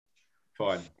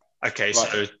Fine. Okay,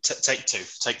 Right. so take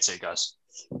two, guys.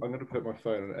 I'm going to put my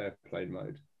phone on airplane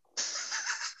mode.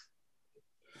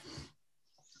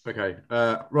 Okay.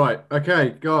 Right.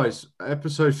 Okay, guys.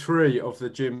 Episode 3 of the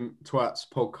Gym Twats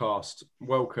podcast.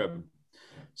 Welcome.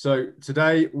 So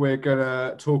today we're going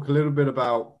to talk a little bit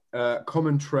about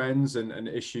common trends and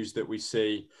issues that we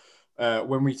see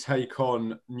when we take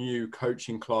on new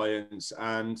coaching clients,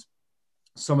 and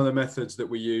some of the methods that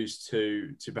we use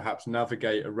to perhaps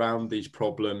navigate around these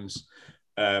problems,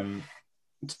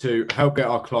 to help get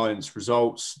our clients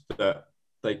results that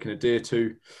they can adhere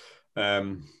to,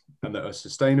 and that are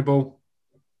sustainable.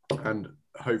 And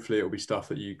hopefully it'll be stuff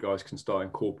that you guys can start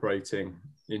incorporating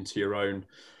into your own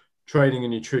training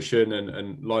and nutrition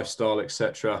and lifestyle,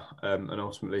 etc., and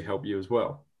ultimately help you as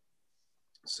well.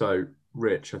 So,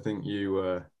 Rich, I think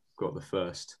you got the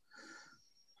first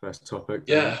topic.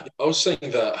 Yeah, I was saying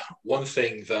that one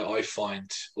thing that I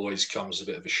find always comes a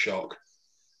bit of a shock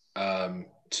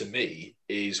to me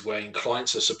is when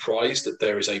clients are surprised that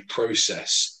there is a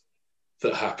process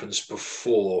that happens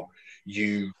before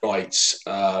you write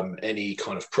any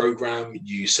kind of program,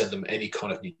 you send them any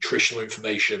kind of nutritional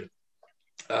information.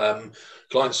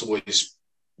 Clients are always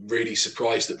really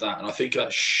surprised at that. And I think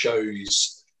that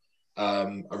shows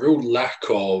a real lack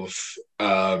of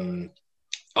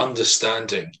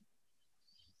understanding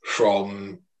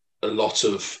from a lot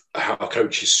of how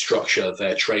coaches structure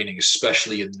their training,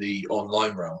 especially in the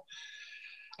online realm.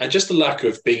 And just the lack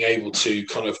of being able to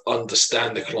kind of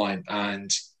understand the client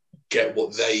and get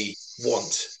what they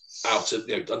want out of,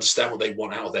 understand what they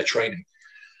want out of their training.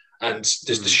 And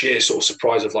there's the sheer sort of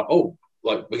surprise of like, oh,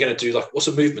 like we're going to do like, what's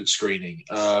a movement screening,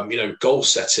 goal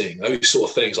setting, those sort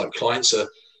of things. Like clients are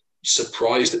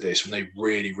surprised at this when they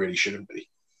really, really shouldn't be.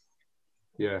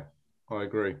 Yeah, I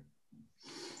agree.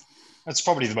 That's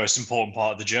probably the most important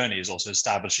part of the journey, is also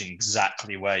establishing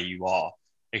exactly where you are,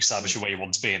 establishing where you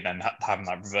want to be, and then having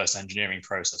that reverse engineering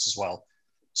process as well.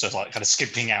 So it's like kind of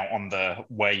skipping out on the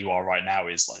where you are right now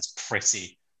is like, it's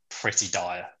pretty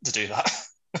dire to do that.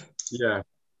 Yeah,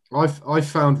 I've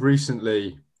found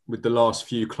recently with the last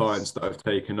few clients that I've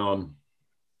taken on,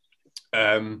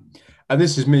 and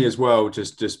this is me as well,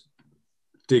 just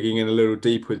digging in a little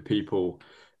deep with people,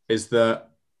 is that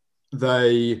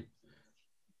they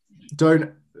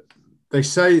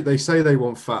say they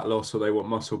want fat loss, or they want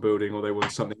muscle building, or they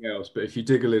want something else, but if you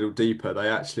dig a little deeper, they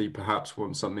actually perhaps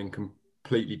want something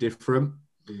completely different.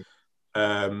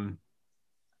 You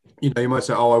might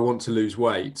say, oh, I want to lose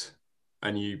weight,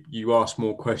 and you ask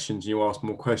more questions,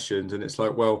 and it's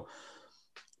like, well,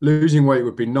 losing weight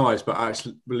would be nice, but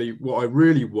actually what I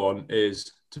really want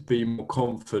is to be more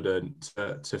confident,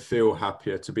 to feel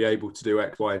happier, to be able to do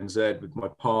X, Y, and Z with my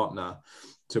partner,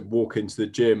 to walk into the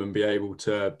gym and be able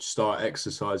to start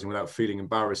exercising without feeling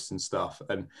embarrassed and stuff.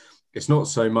 And it's not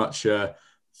so much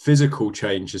physical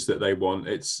changes that they want.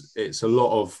 It's a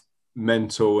lot of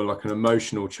mental and like an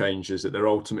emotional changes that they're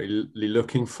ultimately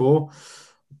looking for.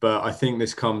 But I think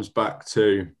this comes back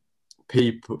to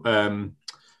people,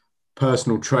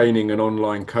 personal training and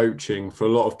online coaching. For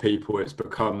a lot of people, it's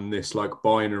become this like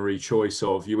binary choice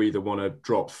of you either want to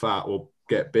drop fat or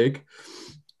get big.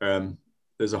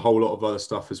 There's a whole lot of other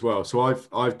stuff as well. So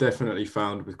I've definitely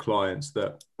found with clients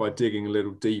that by digging a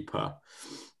little deeper,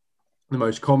 the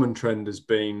most common trend has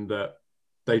been that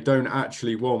they don't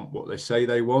actually want what they say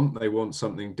they want. They want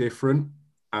something different.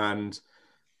 And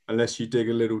unless you dig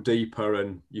a little deeper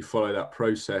and you follow that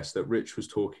process that Rich was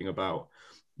talking about,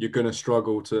 you're going to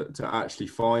struggle to actually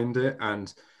find it.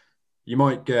 And you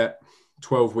might get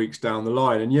 12 weeks down the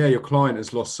line and your client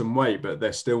has lost some weight, but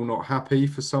they're still not happy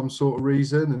for some sort of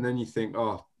reason. And then you think,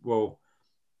 oh, well,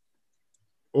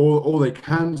 or they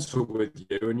cancel with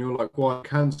you and you're like, why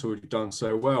cancel? You've done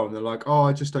so well. And they're like, oh,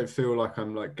 I just don't feel like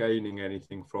I'm like gaining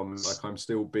anything from it. Like I'm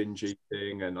still binge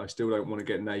eating and I still don't want to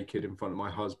get naked in front of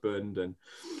my husband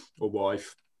or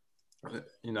wife,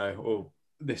 or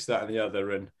this, that, and the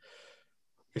other. And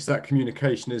it's that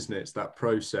communication, isn't it? It's that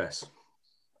process,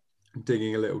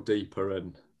 digging a little deeper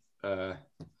and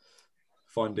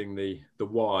finding the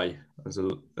why, as a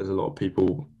lot of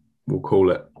people will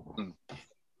call it.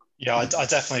 Yeah, I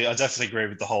definitely agree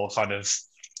with the whole kind of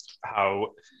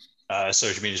how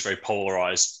social media is very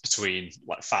polarized between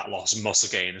like fat loss and muscle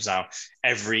gain. Now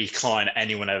every client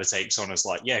anyone ever takes on is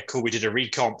like, yeah, cool, we did a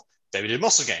recomp, then we did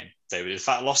muscle gain, then we did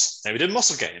fat loss, then we did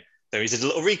muscle gain, then we did a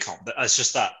little recomp. It's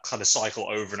just that kind of cycle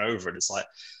over and over. And it's like,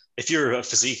 if you're a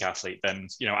physique athlete, then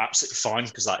absolutely fine,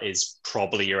 because that is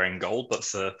probably your end goal. But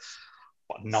for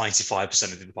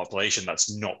 95% of the population,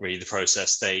 that's not really the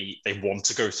process they want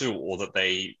to go through, or that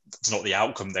it's not the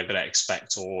outcome they're going to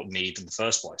expect or need in the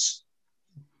first place.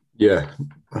 Yeah,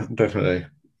 definitely.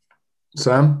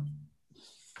 Sam?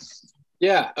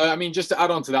 Yeah, I mean, just to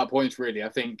add on to that point, really, I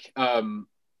think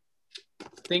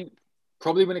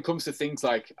probably when it comes to things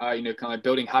like kind of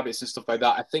building habits and stuff like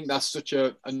that, I think that's such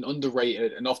an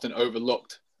underrated and often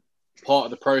overlooked part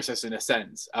of the process in a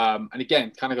sense. And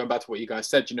again, kind of going back to what you guys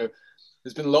said,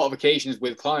 there's been a lot of occasions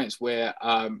with clients where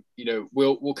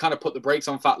we'll kind of put the brakes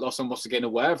on fat loss and muscle gain or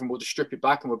whatever, and we'll just strip it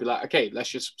back and we'll be like, okay, let's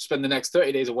just spend the next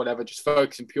 30 days or whatever just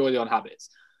focusing purely on habits.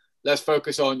 Let's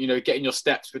focus on getting your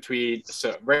steps between a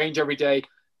certain range every day.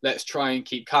 Let's try and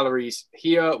keep calories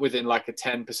here within like a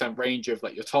 10% range of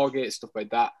like your target, stuff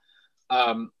like that.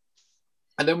 And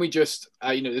then we just,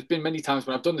 there's been many times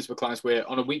when I've done this with clients where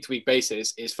on a week-to-week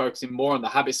basis is focusing more on the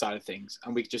habit side of things,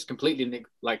 and we just completely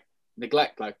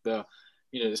neglect like the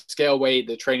scale weight,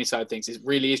 the training side of things. It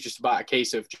really is just about a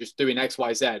case of just doing X,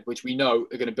 Y, Z, which we know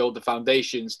are going to build the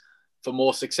foundations for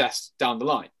more success down the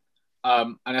line.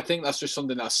 And I think that's just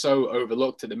something that's so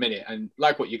overlooked at the minute. And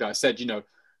like what you guys said,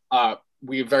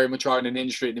 we very much are in an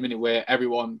industry at the minute where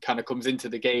everyone kind of comes into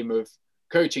the game of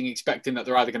coaching expecting that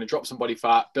they're either going to drop some body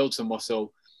fat, build some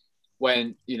muscle,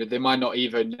 when they might not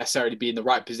even necessarily be in the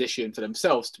right position for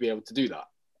themselves to be able to do that.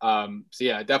 So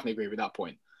yeah, I definitely agree with that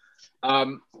point.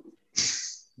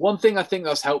 One thing I think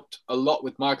that's helped a lot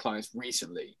with my clients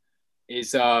recently is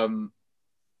so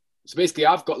basically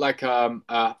I've got like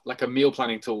a meal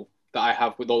planning tool that I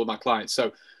have with all of my clients.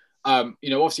 So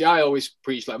obviously I always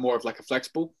preach like more of like a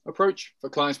flexible approach for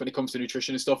clients when it comes to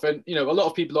nutrition and stuff. And, a lot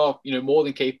of people are, more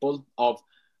than capable of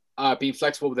being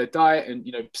flexible with their diet and,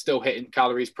 still hitting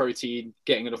calories, protein,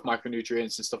 getting enough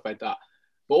micronutrients and stuff like that.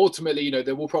 But ultimately,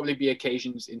 there will probably be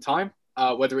occasions in time,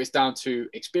 whether it's down to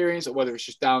experience or whether it's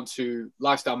just down to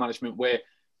lifestyle management, where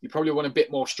you probably want a bit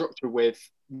more structure with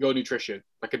your nutrition,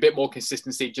 like a bit more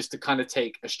consistency, just to kind of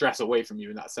take a stress away from you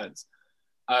in that sense.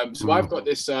 So I've got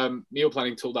this meal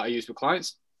planning tool that I use with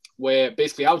clients where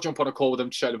basically I'll jump on a call with them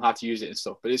to show them how to use it and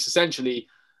stuff. But it's essentially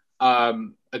a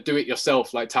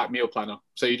do-it-yourself like type meal planner.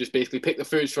 So you just basically pick the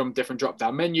foods from different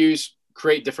drop-down menus,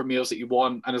 create different meals that you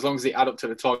want, and as long as they add up to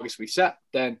the targets we set,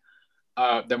 then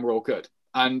we're all good.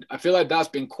 And I feel like that's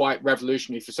been quite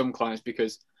revolutionary for some clients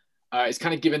because it's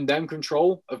kind of given them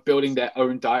control of building their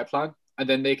own diet plan, and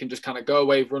then they can just kind of go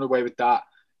away, run away with that.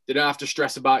 They don't have to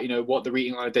stress about, what they're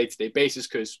eating on a day-to-day basis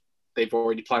because they've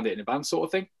already planned it in advance sort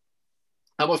of thing.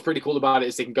 And what's pretty cool about it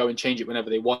is they can go and change it whenever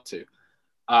they want to.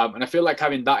 And I feel like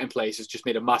having that in place has just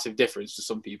made a massive difference to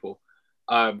some people.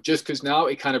 Just because now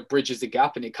it kind of bridges the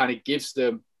gap and it kind of gives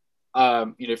them,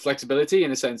 flexibility in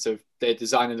the sense of they're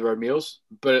designing their own meals,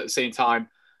 but at the same time,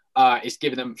 it's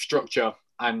giving them structure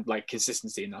and like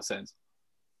consistency in that sense.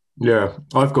 Yeah,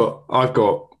 I've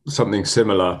got something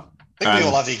similar. I think we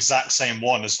all have the exact same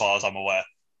one, as far as I'm aware.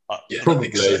 Yeah, Probably.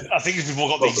 I think we've all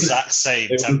got the exact same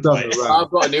We've done template. the round.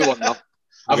 I've got a new one now.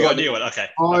 I've got a new one. Okay.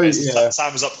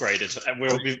 Sam was upgraded,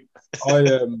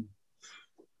 and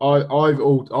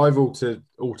I've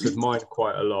altered mine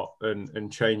quite a lot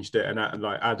and changed it and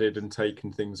added and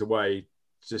taken things away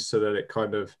just so that it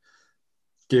kind of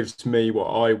gives me what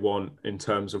I want in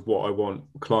terms of what I want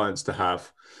clients to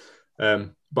have.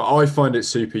 But I find it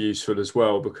super useful as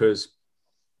well because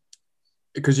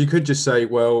you could just say,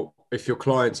 well, if your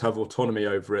clients have autonomy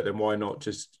over it, then why not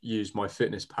just use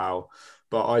MyFitnessPal?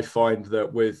 But I find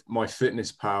that with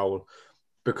MyFitnessPal,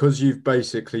 because you've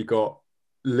basically got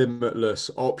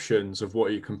limitless options of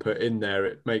what you can put in there,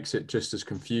 it makes it just as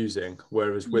confusing.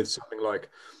 Whereas with something like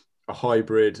a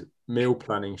hybrid meal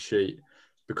planning sheet,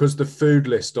 because the food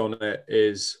list on it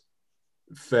is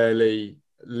fairly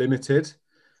limited,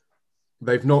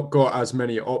 they've not got as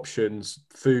many options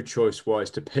food choice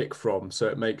wise to pick from, so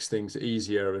it makes things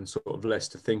easier and sort of less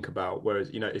to think about.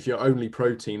 Whereas if your only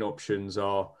protein options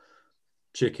are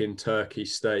chicken, turkey,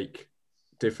 steak,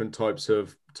 different types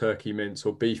of turkey mince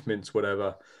or beef mince,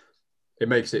 whatever, it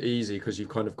makes it easy because you've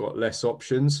kind of got less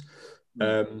options.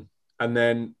 And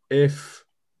then if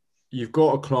you've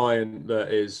got a client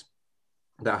that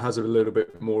has a little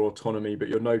bit more autonomy, but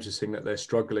you're noticing that they're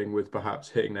struggling with perhaps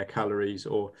hitting their calories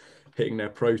or hitting their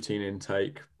protein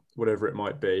intake, whatever it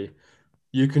might be,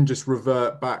 you can just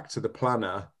revert back to the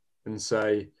planner and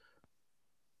say,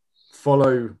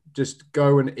 just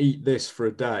go and eat this for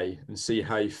a day and see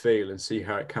how you feel and see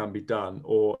how it can be done.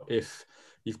 Or if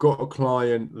you've got a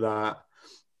client that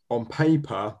on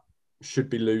paper should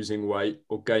be losing weight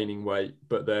or gaining weight,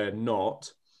 but they're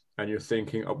not, and you're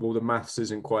thinking, oh, well, the maths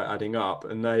isn't quite adding up,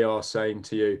 and they are saying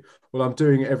to you, well, I'm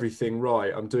doing everything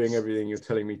right, I'm doing everything you're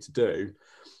telling me to do,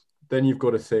 then you've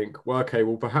got to think, well, okay,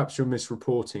 well, perhaps you're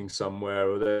misreporting somewhere,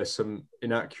 or there's some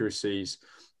inaccuracies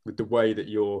with the way that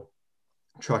you're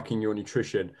tracking your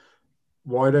nutrition.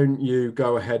 why don't you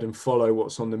go ahead and follow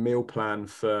what's on the meal plan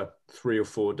for 3 or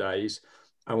 4 days,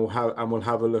 and we'll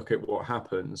have a look at what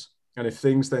happens. And if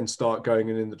things then start going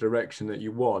in the direction that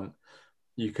you want,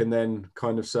 you can then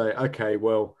kind of say, okay,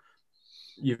 well,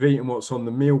 you've eaten what's on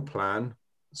the meal plan,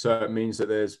 so it means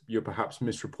that you're perhaps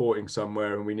misreporting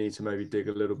somewhere, and we need to maybe dig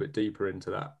a little bit deeper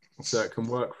into that. So it can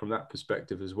work from that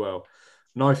perspective as well.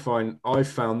 And I've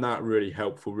found that really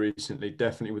helpful recently,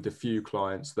 definitely with a few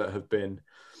clients that have been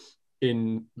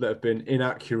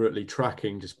inaccurately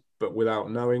tracking but without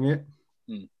knowing it.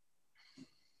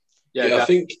 Yeah, I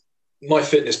think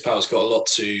MyFitnessPal's got a lot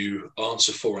to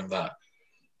answer for in that.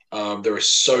 There are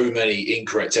so many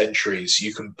incorrect entries.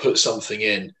 You can put something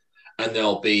in and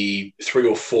there'll be 3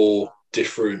 or 4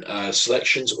 different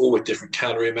selections, all with different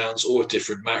calorie amounts, all with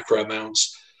different macro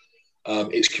amounts.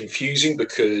 It's confusing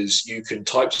because you can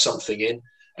type something in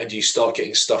and you start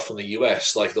getting stuff from the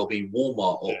US, like there'll be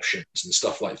Walmart options and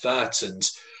stuff like that. And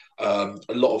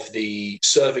a lot of the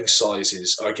serving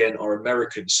sizes, again, are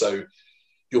American. So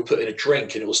you'll put in a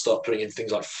drink and it will start putting in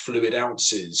things like fluid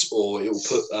ounces, or it will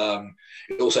put,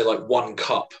 it'll say like 1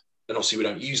 cup. And obviously we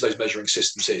don't use those measuring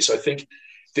systems here. So I think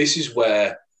this is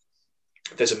where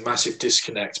there's a massive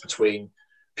disconnect between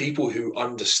people who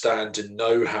understand and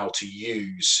know how to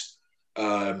use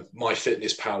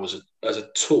MyFitnessPal as a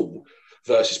tool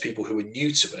versus people who are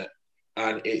new to it.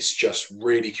 And it's just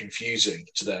really confusing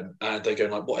to them. And they're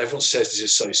going like, well, everyone says this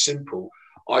is so simple.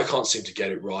 I can't seem to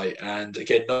get it right. And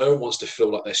again, no one wants to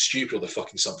feel like they're stupid or they're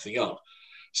fucking something up.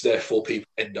 So therefore, people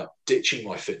end up ditching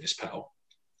MyFitnessPal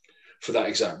for that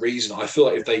exact reason. I feel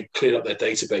like if they cleared up their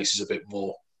databases a bit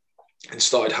more and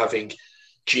started having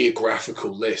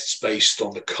geographical lists based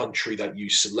on the country that you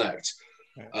select,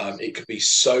 it could be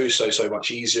so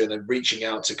much easier. And then reaching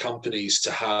out to companies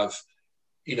to have,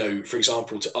 for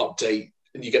example, to update,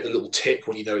 and you get the little tick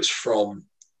when you know it's from,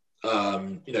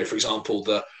 for example,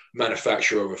 the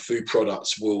manufacturer of a food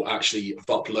product will actually have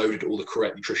uploaded all the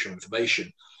correct nutritional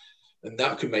information. And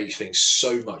that can make things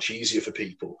so much easier for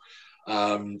people.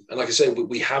 And like I say,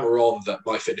 we hammer on that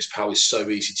MyFitnessPal is so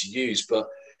easy to use, but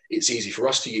it's easy for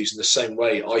us to use in the same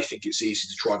way I think it's easy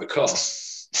to drive a car.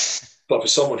 But for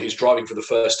someone who's driving for the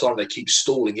first time, they keep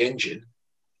stalling the engine,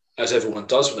 as everyone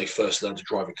does when they first learn to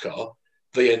drive a car.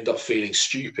 They end up feeling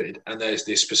stupid. And there's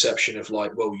this perception of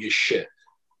like, well, you're shit.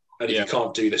 And if you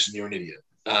can't do this, and you're an idiot.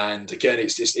 And again,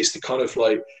 it's the kind of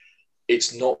like,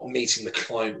 it's not meeting the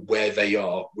client where they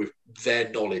are with their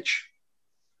knowledge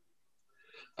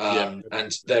and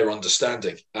their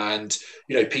understanding. And,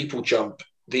 people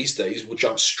these days will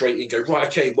jump straight in and go, right,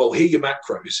 okay, well, here are your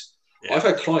macros. Yeah. I've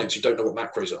had clients who don't know what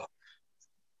macros are.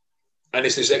 And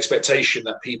it's this expectation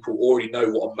that people already know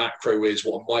what a macro is,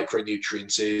 what a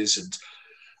micronutrient is. And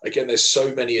again, there's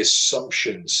so many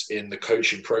assumptions in the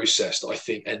coaching process that I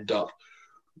think end up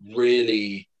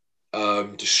really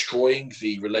destroying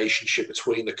the relationship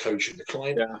between the coach and the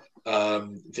client.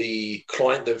 The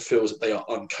client then feels that they are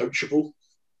uncoachable,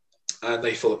 and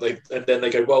they feel that and then they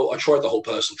go, well, I tried the whole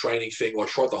personal training thing, or I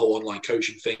tried the whole online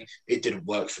coaching thing. It didn't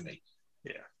work for me.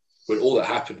 Yeah. When all that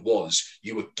happened was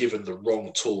you were given the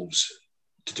wrong tools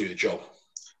to do the job.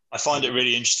 I find it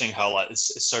really interesting how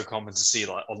it's so common to see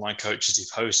like online coaches who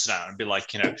post now and be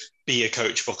like, be a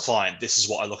coachable client. This is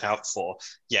what I look out for.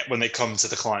 Yet when they come to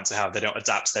the clients they don't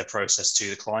adapt their process to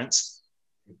the clients.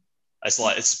 It's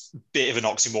a bit of an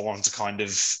oxymoron to kind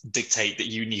of dictate that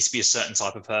you need to be a certain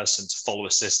type of person to follow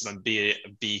a system and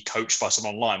be coached by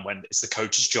someone online, when it's the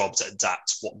coach's job to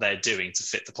adapt what they're doing to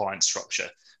fit the client structure,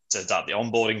 to adapt the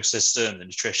onboarding system, the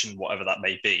nutrition, whatever that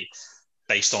may be,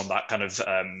 based on that kind of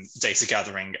data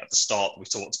gathering at the start that we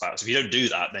talked about. So if you don't do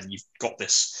that, then you've got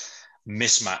this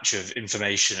mismatch of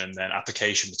information and then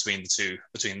application between the two,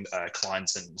 between client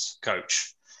and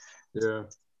coach. Yeah.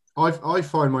 I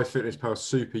find MyFitnessPal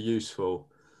super useful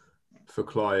for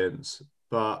clients,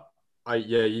 but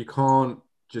you can't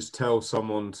just tell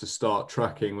someone to start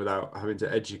tracking without having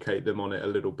to educate them on it a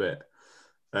little bit.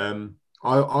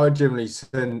 I generally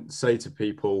say to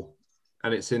people,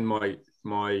 and it's in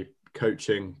my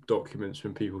coaching documents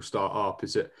when people start up,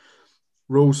 is that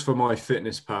rules for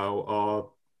MyFitnessPal are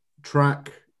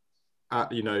track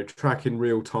in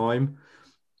real time.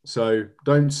 So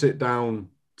don't sit down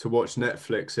to watch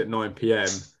Netflix at 9 p.m.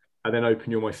 and then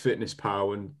open your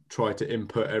MyFitnessPal and try to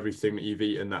input everything that you've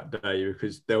eaten that day,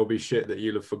 because there'll be shit that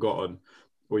you'll have forgotten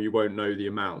or you won't know the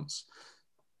amounts.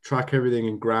 Track everything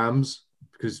in grams,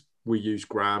 because we use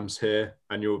grams here,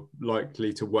 and you're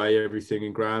likely to weigh everything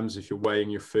in grams if you're weighing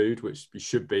your food, which you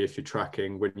should be if you're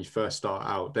tracking when you first start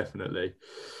out, definitely.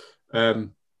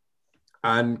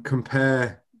 And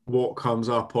compare what comes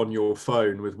up on your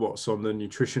phone with what's on the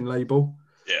nutrition label.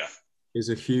 Yeah. is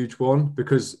a huge one,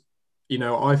 because,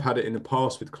 I've had it in the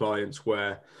past with clients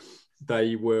where they're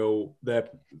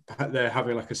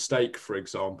having like a steak, for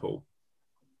example,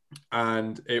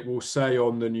 and it will say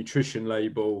on the nutrition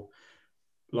label,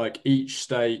 like, each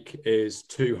steak is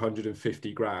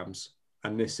 250 grams,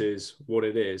 and this is what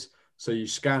it is. So you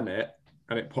scan it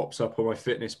and it pops up on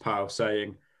MyFitnessPal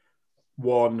saying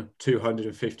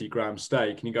 250-gram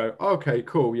steak, and you go, okay,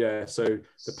 cool, yeah. So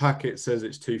the packet says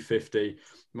it's 250,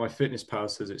 MyFitnessPal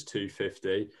says it's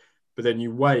 250, but then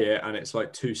you weigh it and it's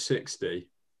like 260,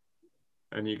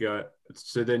 and you go,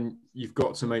 so then you've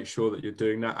got to make sure that you're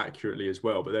doing that accurately as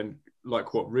well. But then,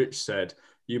 like what Rich said,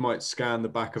 you might scan the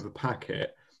back of a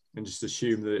packet and just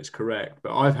assume that it's correct.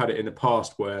 But I've had it in the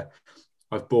past where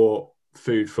I've bought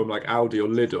food from like Aldi or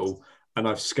Lidl, and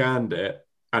I've scanned it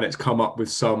and it's come up with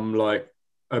some like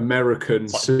American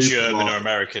like German or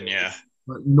American, yeah.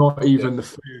 Not even the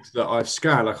food that I've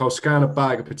scanned. Like, I'll scan a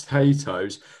bag of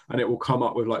potatoes and it will come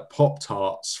up with like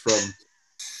Pop-Tarts from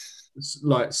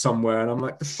like somewhere, and I'm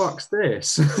like, the fuck's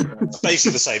this?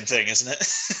 Basically the same thing, isn't it?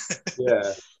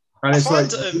 Yeah. And it's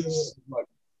like,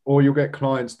 or you'll get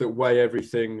clients that weigh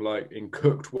everything like in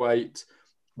cooked weight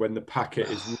when the packet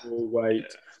is raw weight.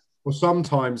 Yeah. Or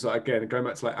sometimes, like, again, going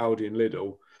back to like Aldi and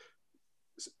Lidl,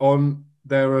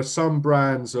 there are some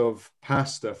brands of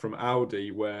pasta from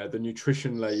Aldi where the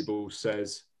nutrition label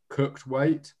says cooked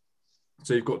weight.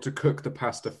 So you've got to cook the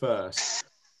pasta first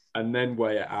and then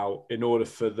weigh it out in order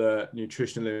for the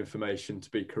nutritional information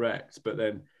to be correct. But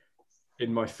then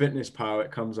in MyFitnessPal,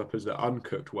 it comes up as the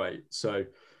uncooked weight. So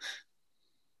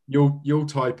you'll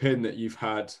type in that you've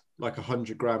had like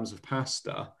 100 grams of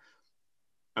pasta,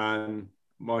 and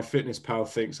MyFitnessPal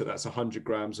thinks that that's 100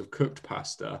 grams of cooked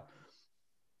pasta.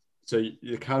 So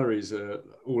the calories are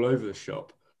all over the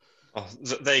shop. Oh,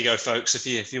 there you go, folks.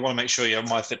 If you want to make sure your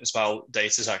MyFitnessPal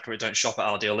data is accurate, don't shop at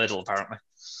Aldi or Lidl, apparently.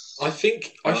 I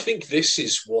think this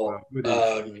is what.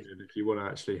 If you want to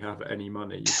actually have any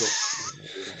money, you've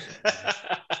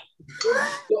got.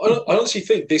 I honestly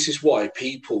think this is why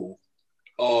people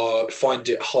find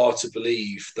it hard to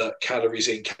believe that calories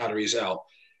in, calories out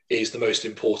is the most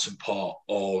important part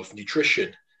of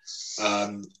nutrition,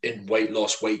 in weight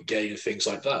loss, weight gain, and things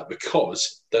like that.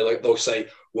 Because they'll say,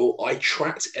 "Well, I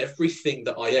tracked everything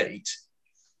that I ate,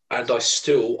 and I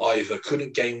still either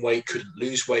couldn't gain weight, couldn't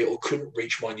lose weight, or couldn't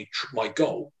reach my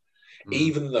goal,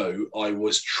 even though I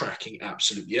was tracking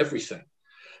absolutely everything."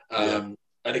 And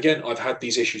again, I've had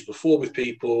these issues before with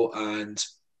people, and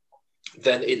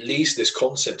then it leads this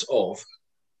concept of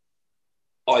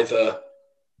either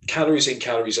calories in,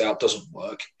 calories out doesn't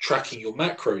work, tracking your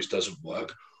macros doesn't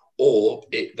work, or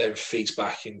it then feeds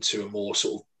back into a more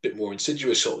sort of bit more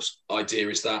insidious sort of idea,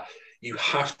 is that you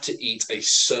have to eat a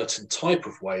certain type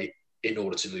of way in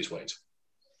order to lose weight.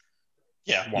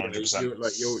 Yeah,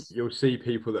 100%. You'll see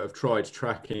people that have tried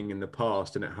tracking in the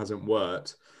past and it hasn't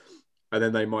worked, and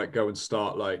then they might go and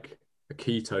start like a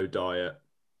keto diet.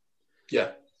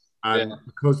 Yeah. And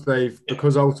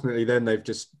because ultimately then they've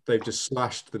just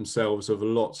slashed themselves of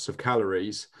lots of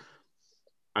calories,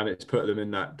 and it's put them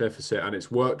in that deficit, and it's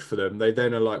worked for them. They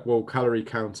then are like, well, calorie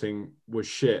counting was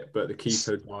shit, but the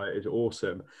keto diet is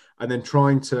awesome. And then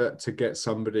trying to get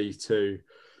somebody to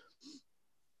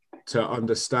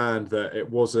understand that it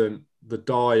wasn't the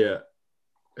diet,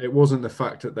 it wasn't the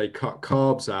fact that they cut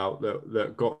carbs out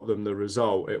that got them the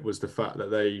result. It was the fact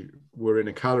that they were in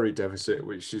a calorie deficit,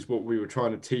 which is what we were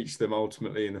trying to teach them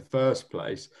ultimately in the first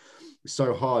place. It's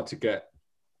so hard to get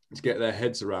their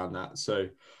heads around that. So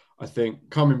I think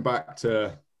coming back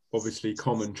to obviously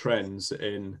common trends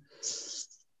in,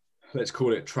 let's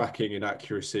call it tracking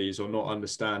inaccuracies or not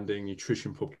understanding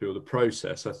nutrition properly or the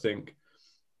process, I think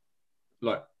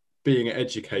like being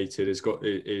educated it's got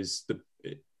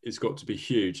to be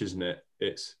huge, isn't it?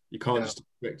 You can't just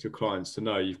expect your clients to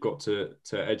know. You've got to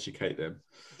educate them.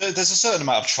 There's a certain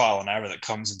amount of trial and error that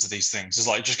comes into these things. It's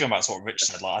like, just going back to what Rich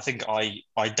said, like, I think I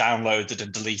downloaded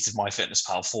and deleted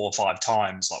MyFitnessPal 4 or 5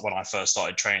 times, like when I first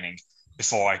started training,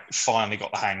 before I finally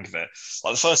got the hang of it.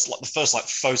 Like the first like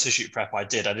photo shoot prep I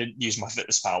didn't use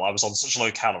MyFitnessPal. I was on such low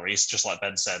calories, just like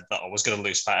Ben said, that I was going to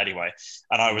lose fat anyway.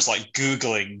 And I was like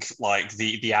Googling like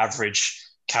the average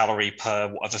calorie per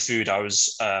whatever food I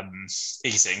was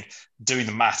eating, doing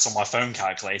the maths on my phone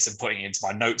calculator and putting it into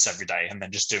my notes every day, and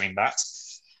then just doing that.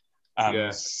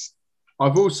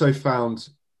 I've also found,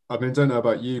 I mean, I don't know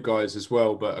about you guys as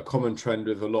well, but a common trend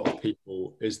with a lot of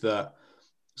people is that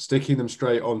sticking them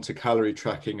straight onto calorie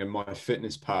tracking and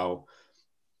MyFitnessPal,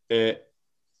 it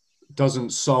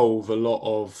doesn't solve a lot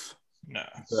of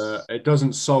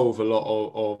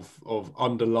of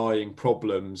underlying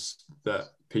problems that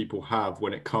people have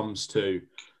when it comes to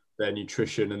their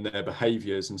nutrition and their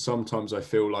behaviors. And sometimes I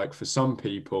feel like for some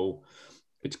people,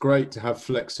 it's great to have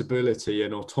flexibility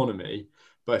and autonomy.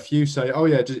 But if you say, oh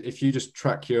yeah, if you just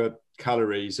track your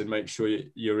calories and make sure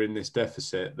you're in this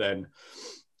deficit, then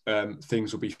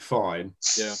things will be fine.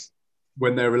 Yeah.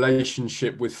 When their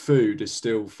relationship with food is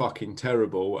still fucking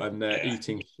terrible and they're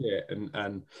eating shit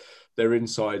and their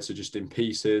insides are just in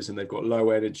pieces and they've got low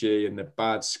energy and they're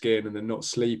bad skin and they're not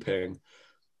sleeping,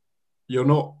 you're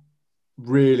not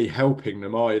really helping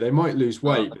them, are you? They might lose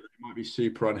weight, but they might be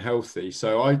super unhealthy.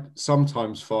 So I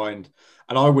sometimes find,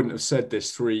 and I wouldn't have said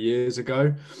this 3 years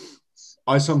ago,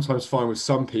 I sometimes find with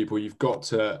some people, you've got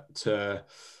to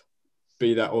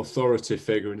be that authoritative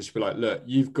figure and just be like, look,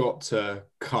 you've got to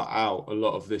cut out a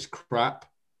lot of this crap.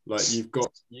 Like you've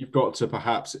got to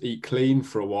perhaps eat clean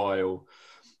for a while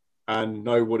and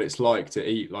know what it's like to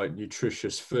eat like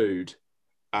nutritious food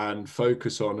and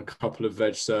focus on a couple of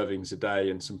veg servings a day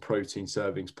and some protein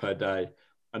servings per day,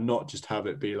 and not just have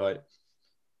it be like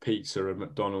pizza and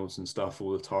McDonald's and stuff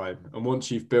all the time. And once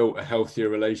you've built a healthier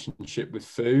relationship with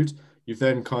food, you've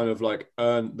then kind of like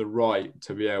earned the right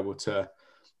to be able to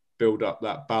build up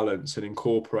that balance and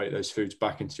incorporate those foods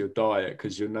back into your diet,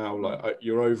 because you're now like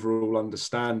your overall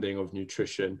understanding of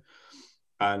nutrition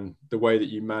and the way that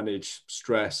you manage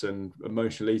stress and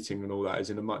emotional eating and all that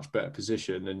is in a much better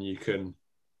position, and you can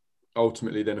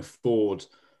ultimately then afford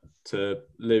to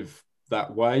live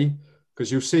that way.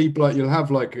 Because you'll see, like, you'll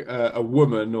have like a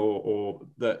woman or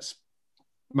that's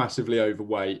massively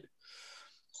overweight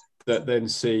that then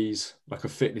sees like a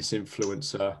fitness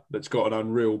influencer that's got an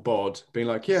unreal bod being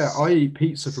like, yeah, I eat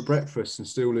pizza for breakfast and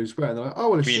still lose weight. And they're like, oh,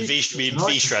 well, if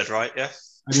V-Shred, right? Yeah.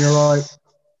 And you're like,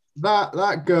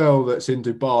 that girl that's in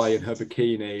Dubai in her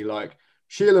bikini, like,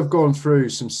 she'll have gone through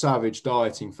some savage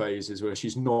dieting phases where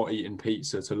she's not eating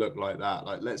pizza to look like that.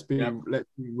 Like, let's be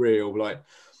real. Like,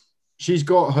 she's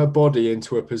got her body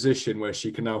into a position where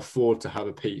she can now afford to have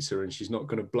a pizza and she's not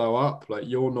going to blow up. Like,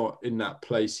 you're not in that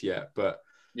place yet, but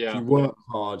if you work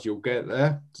hard, you'll get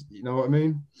there. You know what I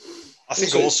mean? I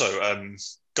think also,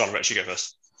 God, Rich, you go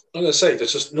first. I'm going to say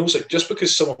that's just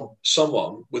because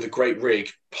someone with a great rig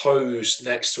posed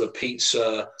next to a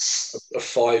pizza, a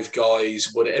Five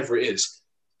Guys, whatever it is,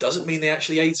 doesn't mean they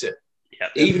actually ate it.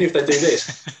 Yep. Even if they do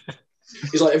this,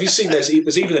 it's like, have you seen there's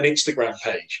even an Instagram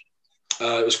page?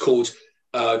 It was called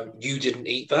 "You Didn't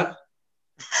Eat That."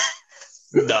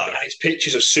 No, and it's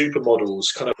pictures of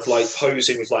supermodels kind of like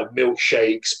posing with like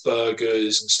milkshakes,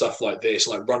 burgers, and stuff like this,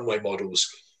 like runway models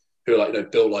who are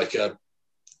like built like a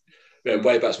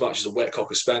weigh about as much as a wet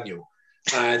cocker spaniel,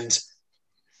 and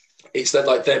it's that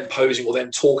like them posing or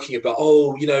them talking about,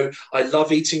 oh, I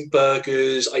love eating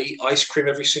burgers, I eat ice cream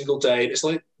every single day, and it's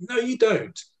like, no, you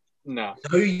don't. No,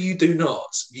 you do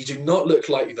not. You do not look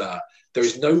like that. There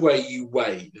is no way you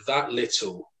weigh that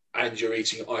little and you're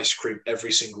eating ice cream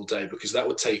every single day, because that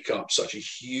would take up such a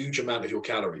huge amount of your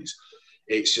calories.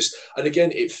 It's just, and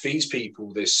again, it feeds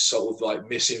people this sort of like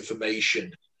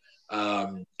misinformation,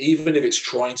 even if it's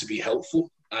trying to be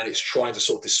helpful and it's trying to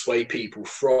sort of dissuade people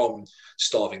from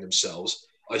starving themselves.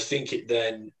 I think it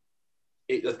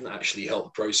doesn't actually help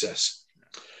the process.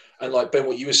 And like Ben,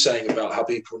 what you were saying about how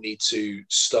people need to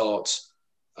start,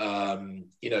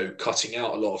 cutting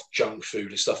out a lot of junk food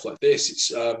and stuff like this.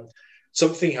 It's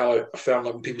something how I found,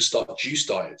 like, when people start juice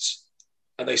diets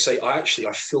and they say, I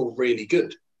feel really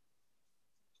good.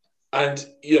 And,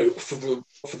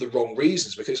 for the wrong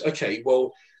reasons, because, okay,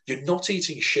 well, you're not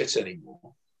eating shit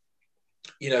anymore.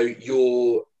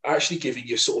 You're actually giving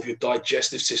your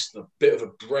digestive system a bit of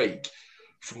a break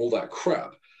from all that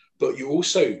crap, but you're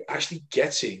also actually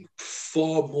getting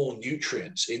far more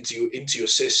nutrients into your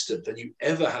system than you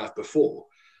ever have before.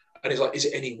 And it's like, is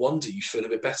it any wonder you feel a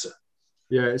bit better?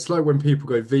 Yeah, it's like when people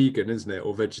go vegan, isn't it?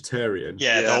 Or vegetarian.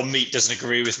 Yeah, the whole meat doesn't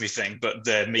agree with me thing, but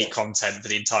the meat content for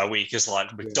the entire week is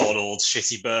like McDonald's,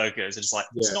 shitty burgers. And it's like,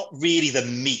 it's not really the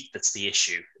meat that's the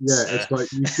issue. It's like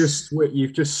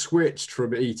you've just switched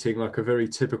from eating like a very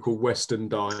typical Western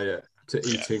diet to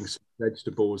eating some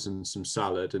vegetables and some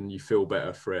salad, and you feel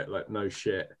better for it. Like, no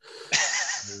shit.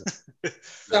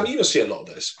 I mean, you'll see a lot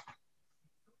of this.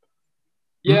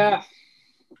 Yeah,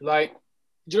 like,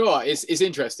 do you know what? It's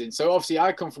interesting. So obviously,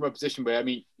 I come from a position where, I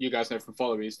mean, you guys know from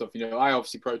following me and stuff, I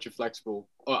obviously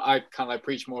I kind of like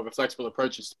preach more of a flexible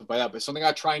approach and stuff like that. But something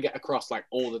I try and get across like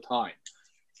all the time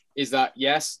is that,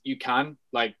 yes, you can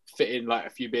like fit in like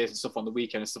a few beers and stuff on the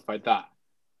weekend and stuff like that.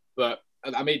 But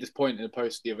I made this point in a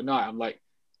post the other night. I'm like,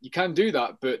 you can do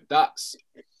that, but that's,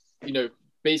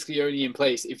 basically only in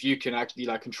place if you can actually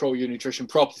like control your nutrition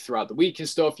properly throughout the week and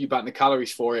stuff. You ban the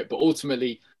calories for it, but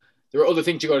ultimately, there are other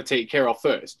things you got to take care of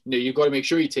first. You've got to make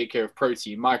sure you take care of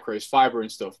protein, macros, fiber,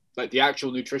 and stuff, like the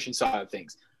actual nutrition side of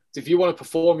things. So if you want to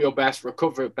perform your best,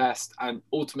 recover at best, and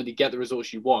ultimately get the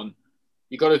results you want,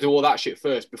 you got to do all that shit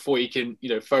first before you can,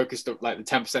 focus like the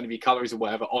 10% of your calories or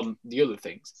whatever on the other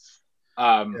things.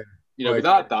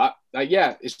 Without that,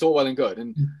 it's all well and good.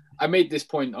 And I made this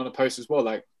point on a post as well.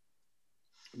 Like,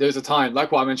 there was a time,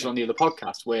 like what I mentioned on the other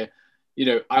podcast, where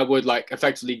I would like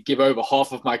effectively give over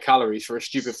half of my calories for a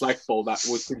stupid flex bowl that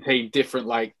would contain different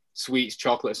like sweets,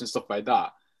 chocolates, and stuff like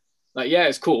that. Like, yeah,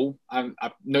 it's cool. And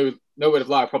I no word of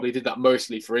lie, I probably did that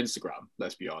mostly for Instagram,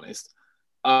 let's be honest.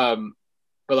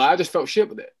 But like, I just felt shit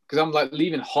with it because I'm like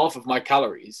leaving half of my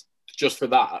calories just for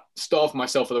that, starve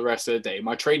myself for the rest of the day.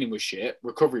 My training was shit,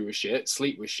 recovery was shit,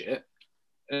 sleep was shit.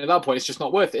 And at that point, it's just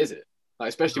not worth it, is it? Like,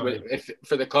 especially if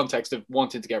for the context of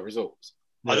wanting to get results.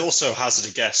 I'd also hazard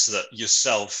a guess that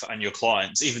yourself and your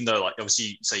clients, even though like obviously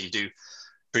you say you do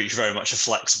preach very much a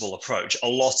flexible approach, a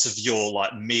lot of your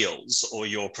like meals or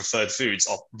your preferred foods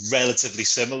are relatively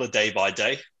similar day by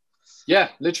day. Yeah,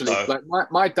 literally. So,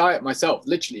 like my diet myself,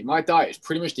 literally, my diet is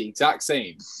pretty much the exact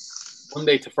same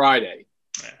Monday to Friday.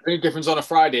 Yeah. The only difference on a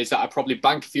Friday is that I probably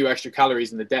bank a few extra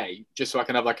calories in the day just so I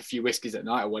can have like a few whiskeys at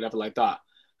night or whatever like that.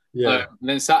 Yeah. And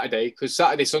then Saturday, because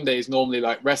Saturday, Sunday is normally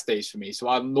like rest days for me. So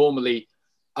I'll normally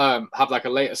have like a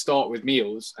later start with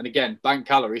meals and again, bank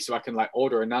calories so I can like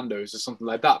order a Nando's or something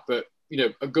like that. But,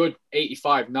 a good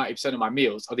 85-90% of my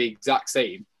meals are the exact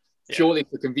same, purely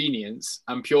for convenience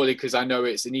and purely because I know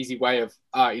it's an easy way of,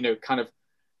 kind of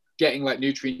getting like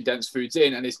nutrient dense foods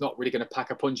in and it's not really going to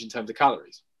pack a punch in terms of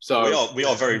calories. So we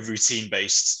are very routine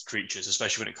based creatures,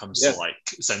 especially when it comes to like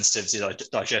sensitivity,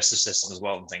 digestive system as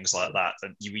well and things like that.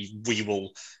 And we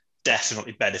will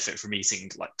definitely benefit from eating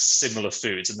like similar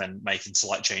foods and then making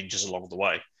slight changes along the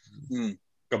way.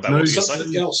 Just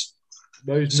something else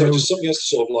to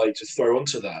sort of like to throw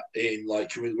onto that in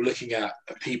like we're looking at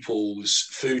people's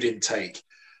food intake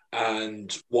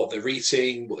and what they're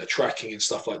eating, what they're tracking and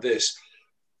stuff like this.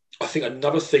 I think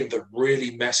another thing that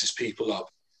really messes people up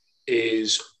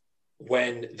is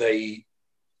when they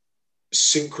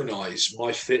synchronize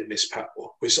MyFitnessPal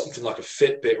with something like a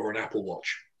Fitbit or an Apple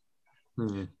Watch,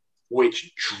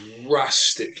 which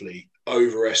drastically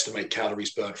overestimate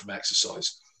calories burned from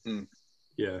exercise.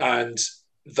 Yeah. And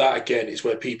that, again, is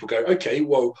where people go, okay,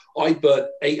 well, I burnt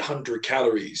 800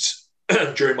 calories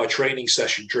during my training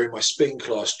session, during my spin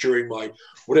class, during my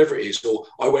whatever it is, or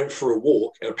I went for a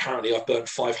walk and apparently I've burnt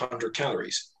 500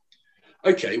 calories.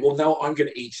 Okay, well, now I'm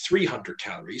going to eat 300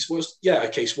 calories. Well, yeah,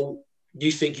 okay, so well,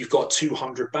 you think you've got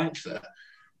 200 banked there,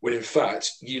 when in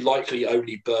fact, you likely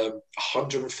only burn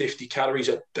 150 calories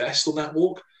at best on that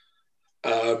walk.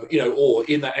 Or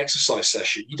in that exercise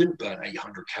session, you didn't burn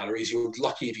 800 calories. You're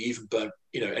lucky if you even burn,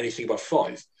 anything above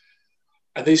 5.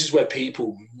 And this is where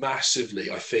people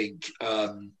massively, I think,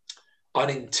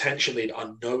 unintentionally and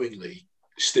unknowingly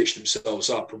stitch themselves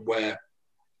up, and where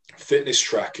fitness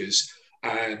trackers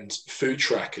and food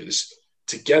trackers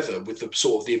together with the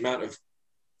sort of the amount of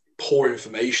poor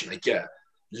information they get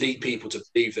lead people to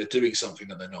believe they're doing something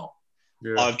that they're not.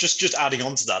 Yeah. Just adding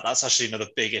on to that, that's actually another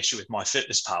big issue with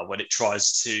MyFitnessPal when it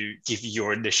tries to give you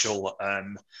your initial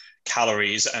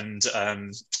calories, and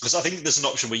because I think there's an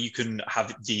option where you can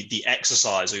have the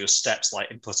exercise or your steps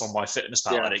like input on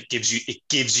MyFitnessPal, and it gives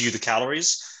you the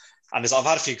calories. And as I've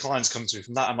had a few clients come to me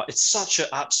from that, I'm like, it's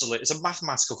a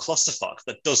mathematical clusterfuck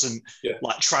that doesn't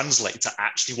like translate to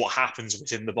actually what happens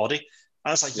within the body.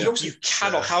 And it's like you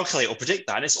cannot calculate or predict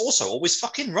that, and it's also always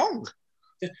fucking wrong.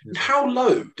 Yeah. How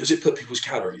low does it put people's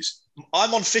calories?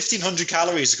 I'm on 1,500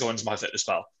 calories according to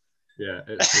MyFitnessPal. Yeah,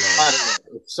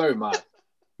 it's so mad.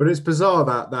 But it's bizarre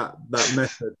that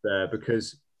method there,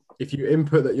 because if you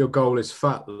input that your goal is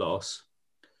fat loss,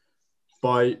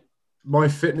 by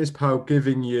MyFitnessPal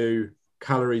giving you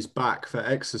calories back for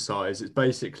exercise, it's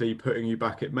basically putting you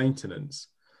back at maintenance.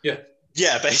 Yeah.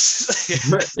 Yeah,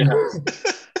 basically.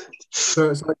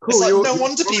 So it's like, cool. It's like, no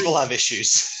wonder people have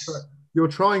issues. You're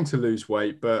trying to lose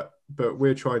weight, but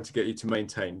we're trying to get you to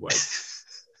maintain weight.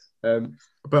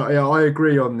 But yeah, I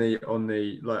agree on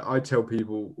the like. I tell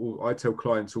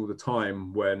clients all the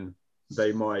time when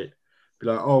they might be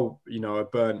like, oh, I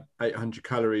burnt 800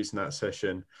 calories in that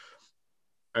session.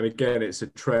 And again, it's a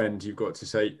trend. You've got to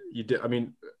say you did. I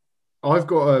mean, I've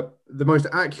got the most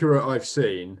accurate I've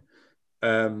seen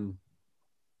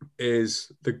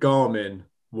is the Garmin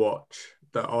watch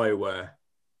that I wear.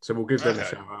 So we'll give them a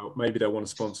shout out. Maybe they want to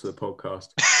sponsor the podcast.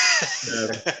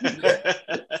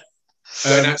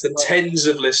 Going out to tens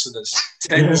of listeners,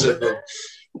 tens of them.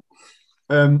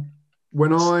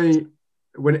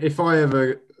 If I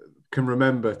ever can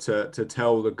remember to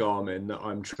tell the Garmin that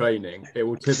I'm training, it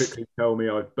will typically tell me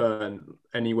I've burned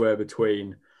anywhere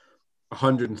between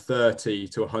 130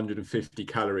 to 150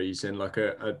 calories in like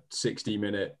a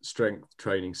 60-minute strength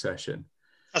training session.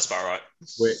 That's about right.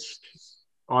 Which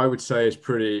I would say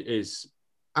is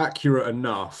accurate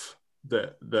enough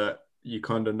that you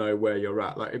kind of know where you're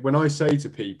at. Like when I say to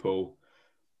people,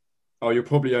 oh, you're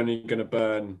probably only going to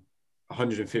burn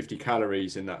 150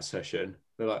 calories in that session,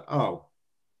 they're like, oh,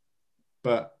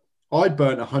 but I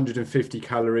burnt 150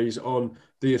 calories on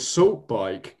the assault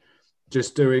bike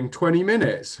just doing 20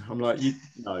 minutes. I'm like,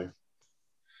 no,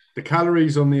 the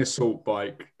calories on the assault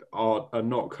bike are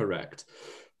not correct.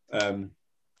 I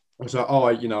was like, oh,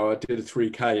 I did a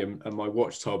 3K and my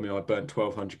watch told me I burnt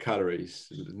 1,200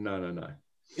 calories. No.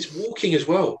 It's walking as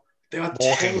well. They are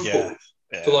terrible. Yeah.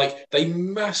 So like they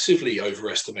massively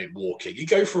overestimate walking. You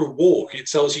go for a walk, it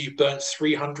tells you burnt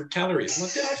 300 calories. I'm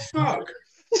like, oh, fuck.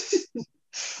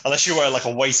 Unless you wear like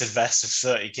a weighted vest of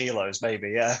 30 kilos,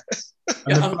 maybe, yeah.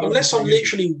 Unless I'm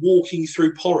literally walking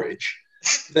through porridge,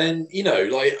 then,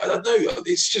 like, I don't know.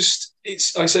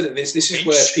 It's like I said, this is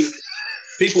where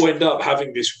people end up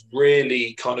having this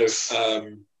really kind of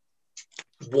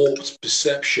warped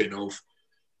perception of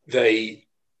they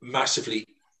massively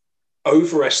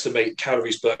overestimate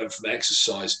calories burned from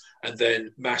exercise and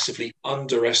then massively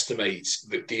underestimate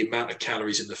the amount of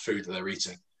calories in the food that they're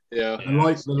eating. Yeah.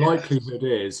 The likelihood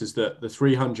is that the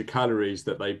 300 calories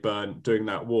that they burnt doing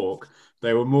that walk,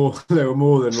 they were more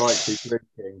than likely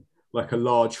drinking like a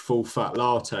large full fat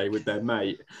latte with their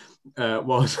mate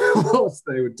whilst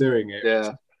they were doing it.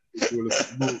 Yeah.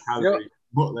 More calories,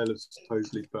 what they'll have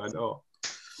supposedly burned off.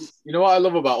 You know what I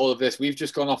love about all of this? We've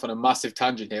just gone off on a massive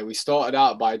tangent here. We started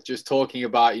out by just talking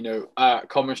about,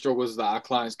 common struggles that our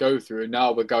clients go through. And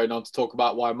now we're going on to talk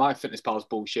about why MyFitnessPal is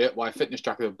bullshit, why fitness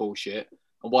trackers are bullshit,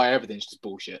 and why everything's just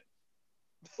bullshit.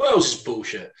 What else is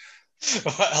bullshit?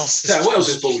 What else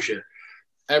is bullshit?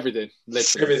 Everything,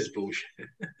 literally. Everything's bullshit.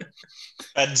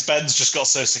 Ben's just got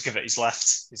so sick of it, he's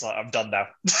left. He's like, I'm done now.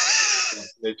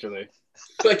 Literally.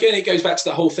 But again, it goes back to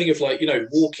the whole thing of like,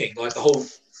 walking, like the whole,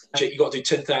 you got to do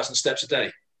 10,000 steps a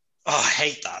day. Oh, I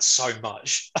hate that so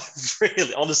much.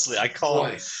 Really, honestly, I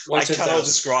can't. Why I cannot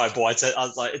describe why. I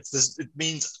was like, it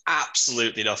means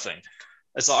absolutely nothing.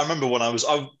 It's like I remember when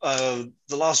the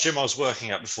last gym I was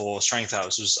working at before Strength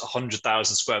House was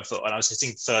 100,000 square foot, and I was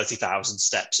hitting 30,000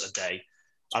 steps a day,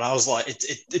 and I was like,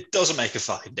 it doesn't make a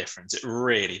fucking difference. It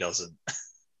really doesn't.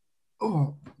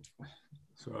 Oh,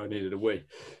 sorry, I needed a wee.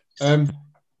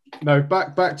 No,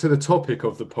 back to the topic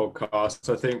of the podcast.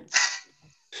 I think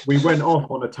we went off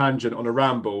on a tangent, on a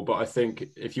ramble, but I think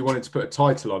if you wanted to put a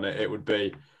title on it, it would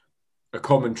be a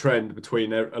common trend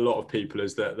between a lot of people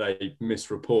is that they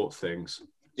misreport things.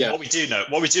 Yeah. What we do know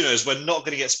is we're not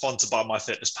going to get sponsored by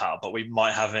MyFitnessPal, but we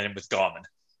might have it in with Garmin.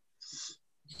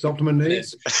 Supplement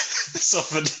needs.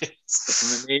 Supplement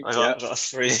needs. I got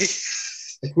 3.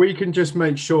 If we can just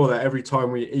make sure that every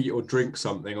time we eat or drink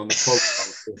something on the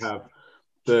podcast, we have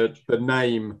the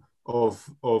name of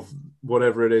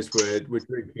whatever it is we're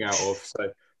drinking out of.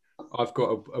 So I've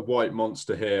got a white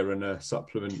Monster here and a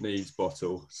supplement needs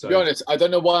bottle. So to be honest, I don't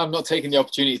know why I'm not taking the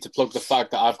opportunity to plug the fact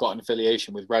that I've got an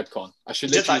affiliation with Redcon. I should.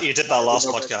 You did that last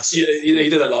podcast. You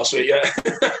did that last week, yeah.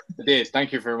 I did.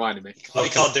 Thank you for reminding me. You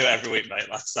can't do it every week, mate.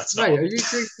 That's not. Mate, are you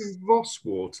drinking Ross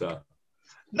water?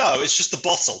 No, it's just the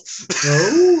bottle.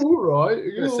 Oh, all right.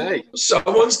 I was gonna say,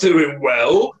 someone's doing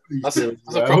well. That's a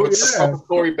proper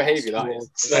Tory behaviour, that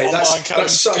is. Mate,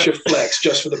 that's such a flex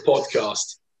just for the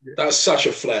podcast. That's such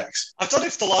a flex. I've done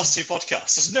it for the last 2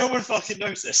 podcasts. Has no one fucking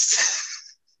noticed?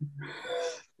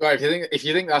 Right, if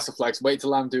you think that's a flex, wait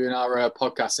till I'm doing our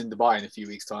podcast in Dubai in a few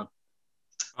weeks' time.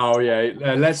 Oh yeah,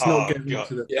 let's not get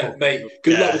into the. Yeah, mate.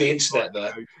 Good luck with the internet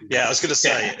there. Yeah, I was going to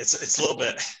say it's a little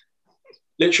bit.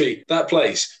 Literally, that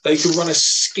place, they can run a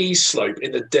ski slope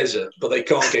in the desert, but they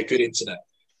can't get good internet.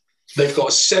 They've got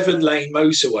a 7-lane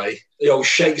motorway, the old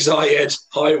Sheikh Zayed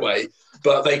highway,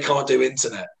 but they can't do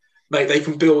internet. Mate, they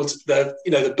can build the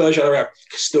Burj Al Arab,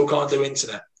 still can't do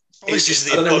internet. It's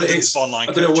just I don't know what it is. I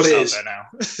don't know what it is. Now.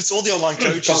 It's all the online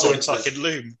coaches on fucking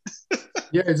Loom.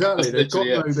 Yeah, exactly. They've got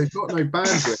no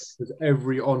bandwidth because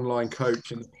every online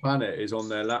coach on the planet is on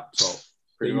their laptop.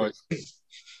 Pretty much.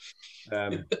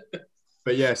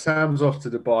 But yeah, Sam's off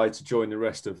to Dubai to join the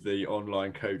rest of the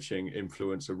online coaching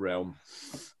influencer realm.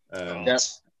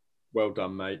 Well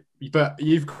done, mate. But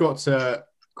you've got to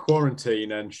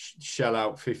quarantine and shell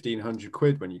out 1,500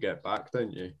 quid when you get back,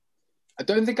 don't you? I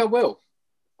don't think I will.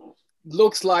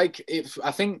 Looks like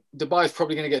I think Dubai is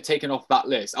probably going to get taken off that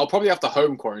list. I'll probably have to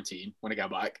home quarantine when I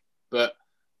get back, but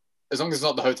as long as it's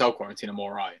not the hotel quarantine, I'm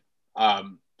all right.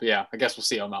 yeah, I guess we'll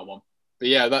see on that one. But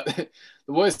yeah, that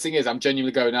the worst thing is I'm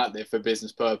genuinely going out there for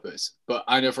business purpose. But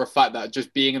I know for a fact that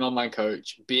just being an online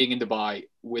coach, being in Dubai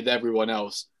with everyone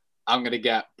else, I'm going to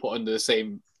get put under the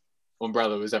same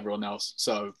umbrella as everyone else.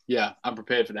 So yeah, I'm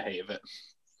prepared for the hate of it.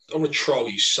 I'm going to troll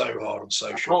you so hard on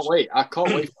socials. I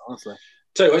can't wait, honestly.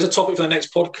 So as a topic for the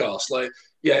next podcast, like,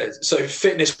 yeah, so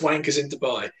fitness wankers in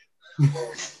Dubai.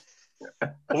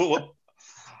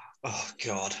 Oh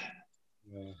God.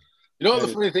 You know what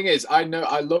the funny thing is? What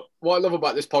I love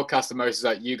about this podcast the most is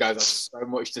that you guys have so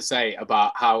much to say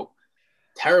about how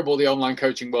terrible the online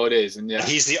coaching world is. And yeah,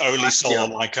 he's the only sole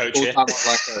online coach here.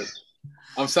 Online coach.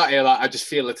 I'm sat here like I just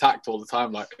feel attacked all the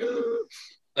time. Like,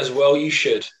 as well, you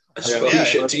should. You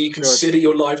should. Do you consider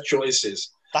your life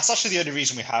choices? That's actually the only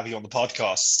reason we have you on the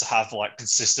podcast, to have like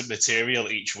consistent material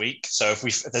each week. So if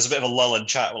there's a bit of a lull in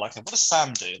chat, we're like, what does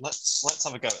Sam do? Let's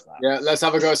have a go at that. Yeah, let's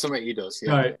have a go at something he does.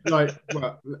 Yeah. No,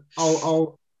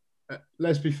 well,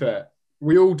 let's be fair.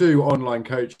 We all do online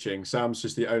coaching. Sam's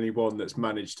just the only one that's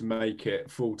managed to make it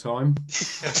full time.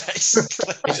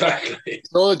 Basically. Exactly.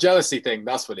 It's all a jealousy thing.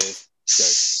 That's what it is.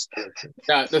 So,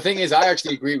 yeah, the thing is, I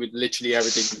actually agree with literally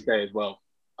everything you say as well.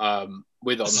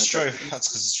 With online That's true. That's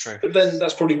because it's true. But then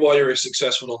that's probably why you're a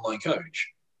successful online coach.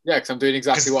 Yeah, because I'm doing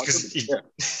exactly what I'm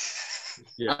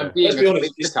being Let's be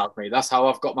honest, discount me. That's how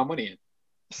I've got my money in.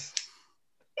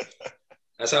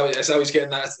 That's how he's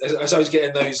getting that. That's how he's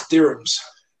getting those dirhams.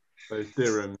 Those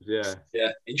dirhams, yeah.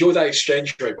 Yeah. Enjoy that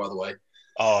exchange rate, by the way.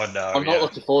 Oh no, I'm not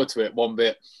looking forward to it one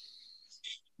bit.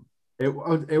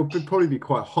 It'll probably be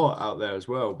quite hot out there as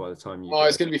well by the time you. Oh,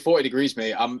 it's going to be 40 degrees,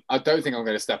 mate. I don't think I'm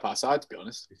going to step outside, to be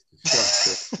honest. It's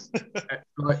disgusting.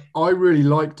 Like, I really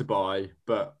like Dubai,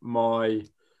 but my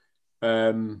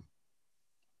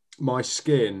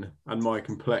skin and my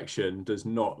complexion does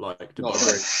not like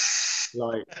Dubai.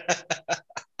 Like,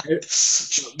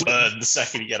 burn the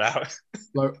second you get out.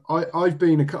 Like I've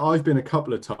been a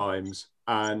couple of times,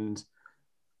 and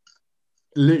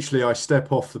literally I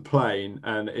step off the plane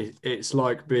and it's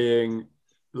like being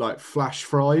like flash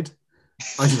fried.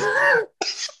 I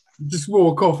just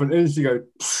walk off and instantly go.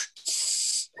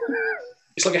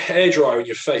 It's like a hairdryer in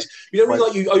your face. You know when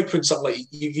like you open something, like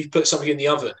you put something in the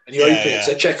oven and you open it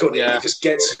to check on it, and it just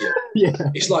gets you. Yeah,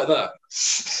 it's like that.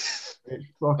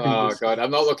 Oh God,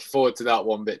 I'm not looking forward to that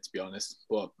one bit, to be honest.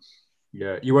 But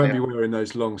yeah, you won't be wearing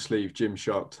those long sleeve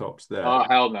Gymshark tops there. Oh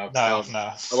hell no, no. I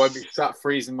won't be sat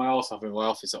freezing my arse off in my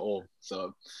office at all.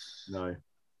 So no,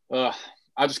 I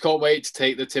just can't wait to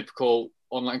take the typical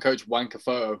online coach wanker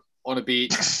photo on a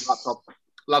beach,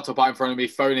 laptop out in front of me,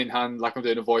 phone in hand, like I'm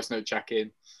doing a voice note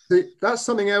check-in. See, that's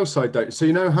something else I don't. So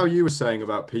you know how you were saying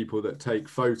about people that take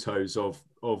photos of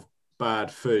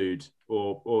bad food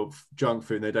or junk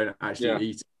food and they don't actually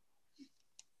eat it.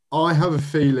 I have a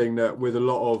feeling that with a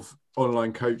lot of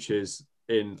online coaches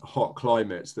in hot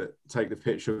climates that take the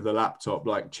picture of the laptop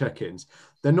like check-ins,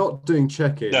 they're not doing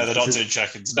check-ins. No, they're not doing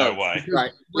check-ins. No way.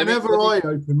 Right. Whenever I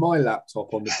open my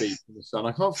laptop on the beach in the sun,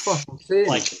 I can't fucking see it.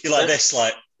 Like you're like this,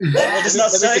 like what does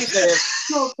that say?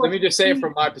 Let me just say it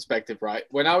from my perspective, right?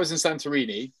 When I was in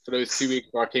Santorini for those 2 weeks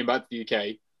where I came back to the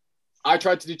UK, I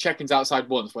tried to do check-ins outside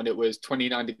once when it was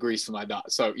 29 degrees, something like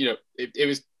that. So, you know, it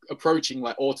was approaching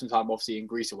like autumn time, obviously in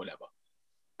Greece or whatever.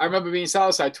 I remember being sat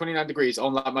outside 29 degrees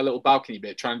on like my little balcony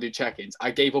bit trying to do check-ins. I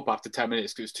gave up after 10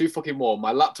 minutes because it was too fucking warm.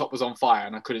 My laptop was on fire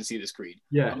and I couldn't see the screen.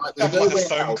 Yeah. Like, there's no way a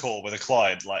phone call with a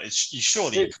client. Like, you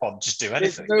surely you can't just do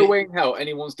anything. There's no way in hell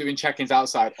anyone's doing check-ins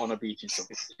outside on a beach and stuff.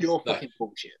 It's pure fucking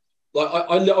bullshit. Like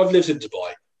I've lived in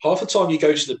Dubai. Half the time you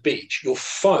go to the beach, your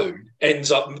phone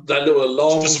ends up, that little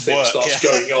alarm thing starts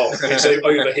going off. It's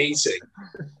overheating.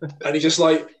 And you're just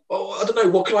like, oh, I don't know,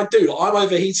 what can I do? Like, I'm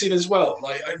overheating as well.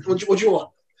 Like, what do you want?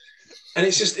 And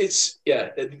it's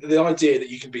the idea that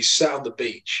you can be sat on the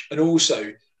beach. And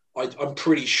also, I'm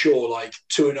pretty sure like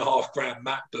 $2.5 grand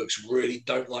MacBooks really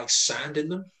don't like sand in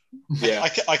them. Yeah,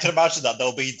 I can imagine that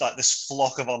there'll be like this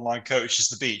flock of online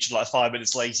coaches at the beach. And, like 5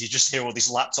 minutes later, you just hear all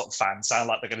these laptop fans sound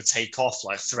like they're going to take off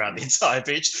like throughout the entire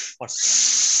beach. Like,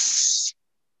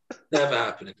 never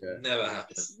happening. Never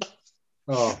happening.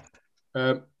 Oh,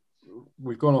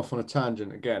 we've gone off on a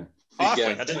tangent again. I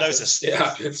didn't notice. It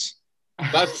happens.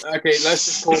 That's okay. Let's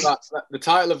just call that. The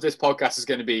title of this podcast is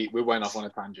going to be "We Went Off on a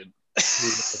Tangent."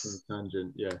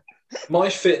 Tangent, yeah.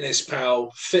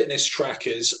 MyFitnessPal, fitness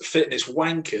trackers, fitness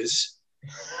wankers,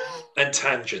 and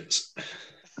tangents.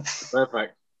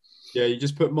 Perfect. Yeah, you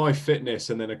just put my fitness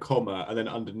and then a comma, and then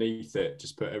underneath it,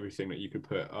 just put everything that you could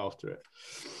put after it.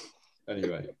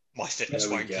 Anyway, my fitness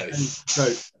wanker.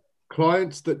 So,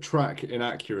 clients that track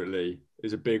inaccurately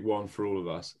is a big one for all of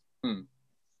us.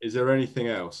 Is there anything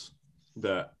else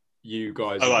that you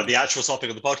guys. Oh, right, the actual topic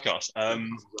of the podcast.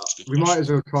 We might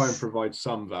as well try and provide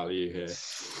some value here.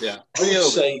 Yeah, Only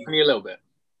a little bit.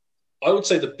 I would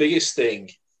say the biggest thing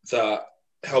that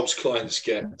helps clients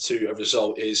get to a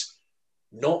result is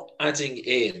not adding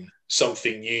in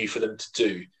something new for them to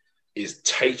do, is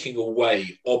taking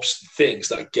away things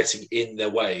that are getting in their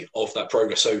way of that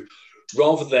progress. So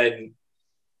rather than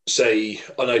say,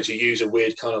 I know, to use a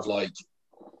weird kind of like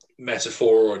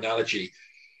metaphor or analogy,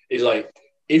 is like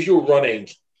if you're running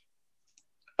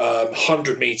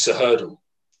 100-meter hurdle,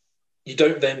 you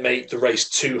don't then make the race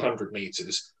 200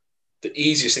 meters. The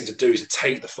easiest thing to do is to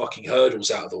take the fucking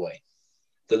hurdles out of the way.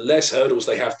 The less hurdles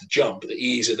they have to jump, the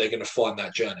easier they're going to find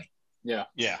that journey. Yeah.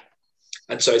 Yeah.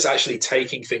 And so it's actually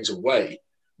taking things away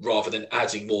rather than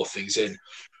adding more things in.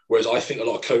 Whereas I think a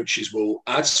lot of coaches will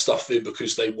add stuff in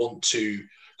because they want to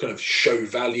kind of show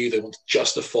value. They want to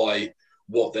justify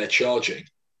what they're charging.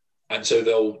 And so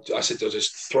they'll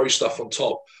just throw stuff on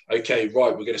top. Okay,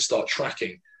 right, we're going to start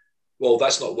tracking. Well,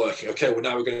 that's not working. Okay, well,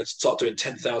 now we're going to start doing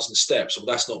 10,000 steps. Well,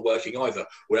 that's not working either.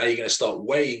 Well, now you're going to start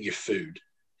weighing your food.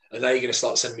 And now you're going to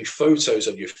start sending me photos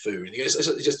of your food. And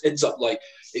it just ends up like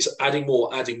it's adding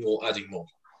more, adding more, adding more.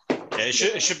 Yeah,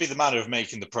 it should be the matter of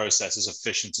making the process as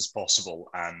efficient as possible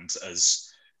and as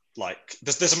like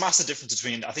there's a massive difference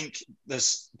between, I think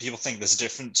people think there's a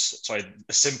difference,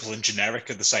 a simple and generic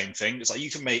are the same thing. It's like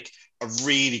you can make a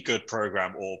really good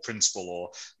program or principle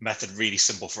or method really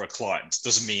simple for a client.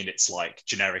 Doesn't mean it's like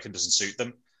generic and doesn't suit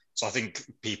them. So I think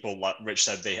people, like Rich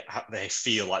said, they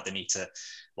feel like they need to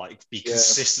like be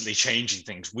consistently changing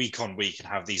things week on week and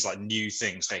have these like new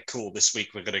things. Okay, cool. This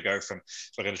week we're going to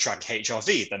track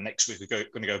HRV. Then next week we're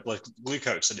going to go blood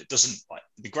glucose. And it doesn't, like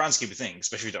the grand scheme of things,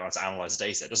 especially if you don't have to analyze the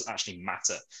data, it doesn't actually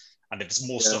matter. And if it's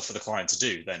more stuff for the client to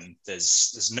do, then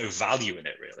there's no value in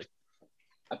it really.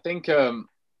 I think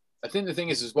the thing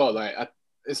is as well, like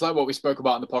it's like what we spoke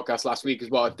about in the podcast last week as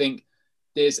well. I think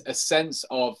there's a sense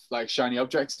of like shiny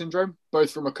object syndrome,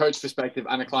 both from a coach perspective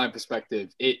and a client perspective.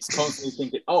 It's constantly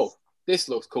thinking, oh, this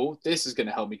looks cool. This is going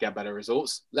to help me get better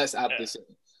results. Let's add this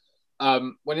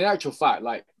in. When in actual fact,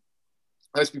 like,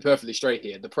 let's be perfectly straight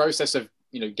here. The process of,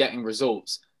 getting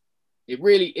results, it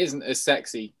really isn't as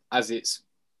sexy as it's,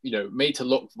 made to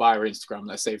look via Instagram,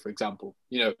 let's say, for example.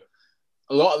 A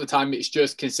lot of the time it's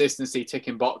just consistency,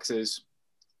 ticking boxes,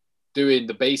 doing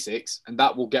the basics, and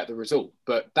that will get the result.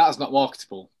 But that's not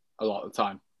marketable a lot of the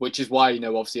time, which is why,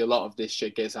 obviously a lot of this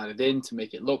shit gets added in to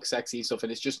make it look sexy and stuff.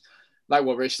 And it's just like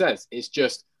what Rich says, it's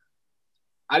just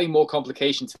adding more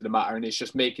complication to the matter, and it's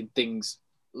just making things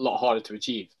a lot harder to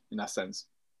achieve in that sense.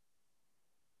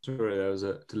 Sorry, there was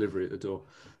a delivery at the door.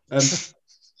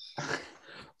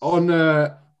 On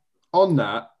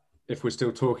that, if we're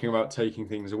still talking about taking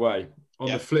things away,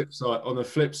 on the flip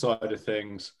side of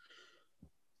things,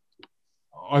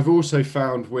 I've also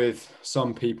found with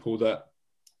some people that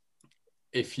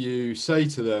if you say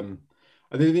to them,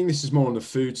 I think this is more on the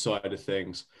food side of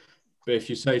things, but if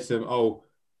you say to them, oh,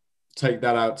 take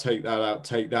that out, take that out,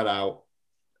 take that out,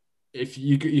 if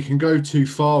you can go too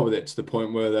far with it to the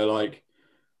point where they're like,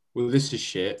 well, this is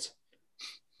shit.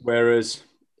 Whereas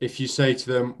if you say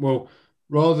to them, well,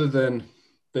 rather than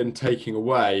taking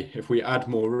away, if we add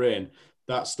more in,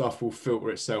 that stuff will filter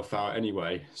itself out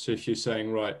anyway. So if you're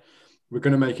saying, right, we're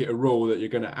going to make it a rule that you're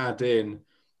going to add in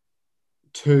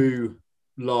 2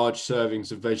 large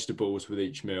servings of vegetables with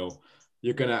each meal.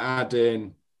 You're going to add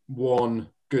in 1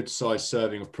 good sized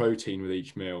serving of protein with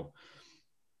each meal.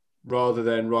 Rather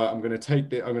than, right, I'm going to take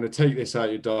this out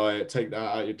your diet, take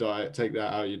that out your diet, take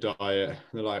that out your diet. And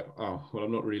they're like, oh, well,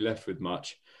 I'm not really left with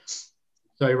much.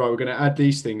 So, right, we're going to add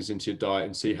these things into your diet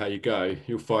and see how you go.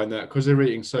 You'll find that because they're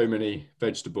eating so many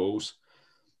vegetables,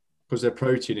 because their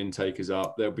protein intake is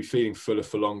up, they'll be feeling fuller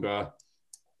for longer.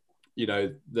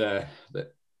 They're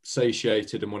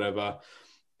satiated and whatever.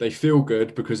 They feel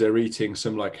good because they're eating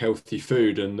some like healthy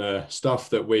food, and the stuff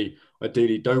that we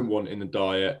ideally don't want in the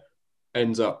diet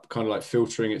ends up kind of like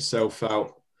filtering itself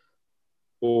out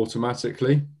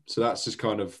automatically. So that's just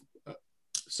kind of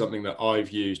something that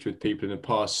I've used with people in the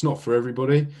past. It's not for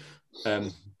everybody,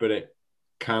 but it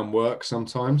can work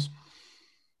sometimes.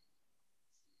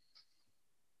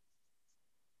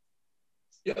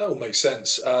 Yeah, that all makes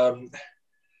sense. I'd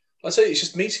say it's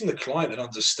just meeting the client and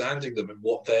understanding them and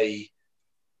what they.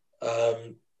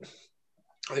 I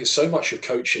think so much of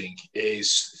coaching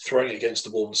is throwing it against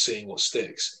the wall and seeing what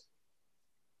sticks,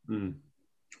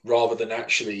 rather than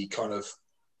actually kind of.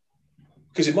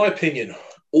 Because in my opinion,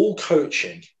 all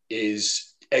coaching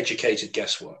is educated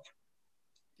guesswork.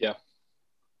 Yeah.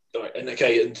 Right.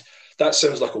 And that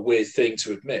sounds like a weird thing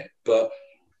to admit, but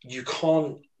you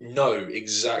can't know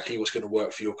exactly what's going to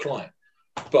work for your client.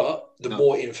 But the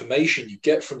more information you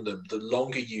get from them, the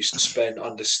longer you spend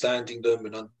understanding them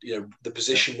and the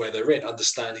position where they're in,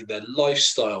 understanding their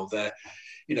lifestyle, their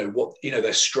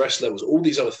their stress levels, all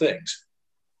these other things.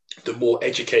 The more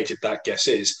educated that guess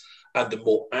is, and the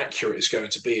more accurate it's going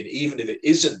to be. And even if it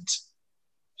isn't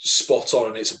spot on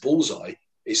and it's a bullseye,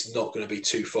 it's not going to be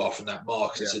too far from that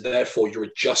mark. And so therefore, you're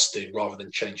adjusting rather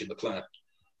than changing the plan.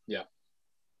 Yeah.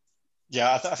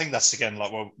 Yeah, I think that's, again,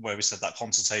 like where we said that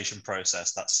consultation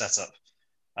process, that setup,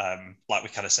 like we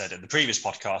kind of said in the previous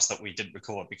podcast that we didn't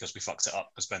record because we fucked it up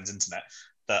because Ben's internet,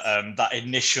 that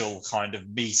initial kind of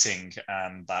meeting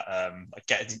and that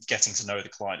getting to know the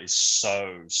client is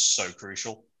so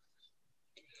crucial.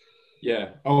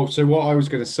 Yeah. Oh, so what I was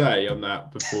going to say on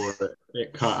that before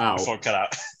it cut out. Before it cut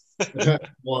out.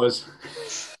 was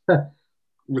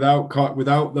without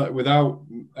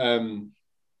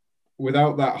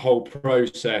that whole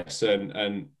process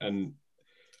and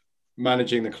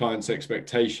managing the client's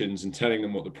expectations and telling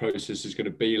them what the process is going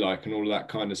to be like and all of that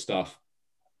kind of stuff,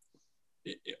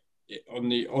 on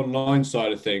the online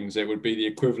side of things, it would be the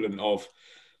equivalent of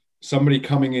somebody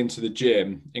coming into the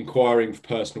gym, inquiring for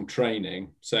personal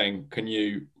training, saying, can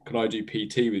I do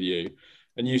PT with you?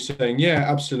 And you saying, yeah,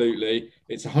 absolutely.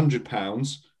 It's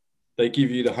 £100. They give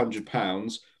you the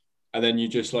 £100. And then you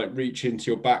just like reach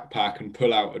into your backpack and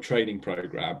pull out a training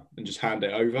program and just hand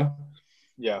it over.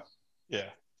 Yeah. Yeah.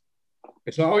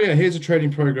 It's like, oh yeah, here's a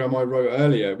training program I wrote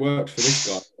earlier. It worked for this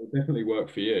guy. It definitely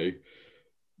worked for you.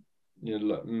 You're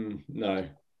like, no.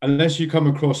 Unless you come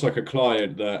across like a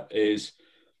client that is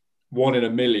 1 in a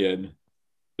million,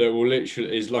 that will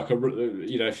literally is like there's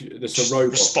a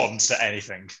robot. Responds to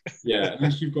anything. Yeah.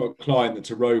 Unless you've got a client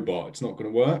that's a robot, it's not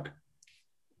going to work.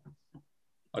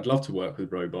 I'd love to work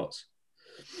with robots,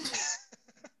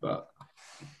 but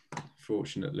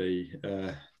fortunately,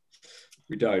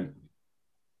 we don't.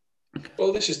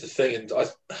 Well, this is the thing, and I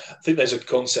think there's a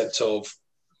concept of,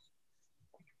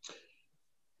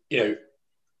 I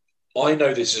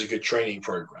know this is a good training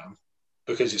program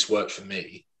because it's worked for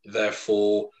me.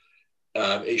 Therefore,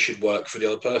 it should work for the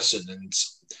other person. And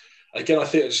again, I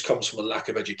think it just comes from a lack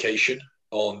of education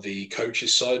on the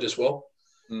coach's side as well.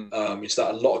 It's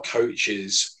that a lot of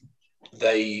coaches,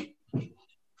 they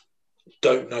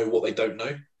don't know what they don't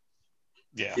know.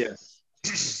 Yeah.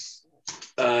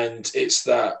 And it's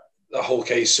that the whole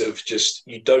case of just,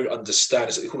 you don't understand.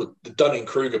 It's called the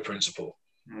Dunning-Kruger principle.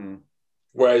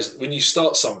 Whereas when you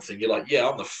start something, you're like, yeah,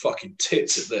 I'm the fucking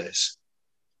tits at this.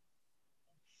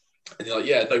 And you're like,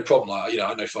 yeah, no problem. I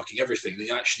know fucking everything. Then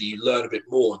you learn a bit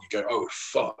more and you go, oh,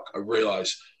 fuck, I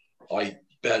realise I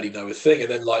barely know a thing. And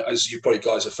then, like, as you probably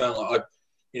guys have found, like,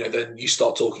 then you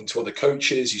start talking to other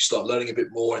coaches, you start learning a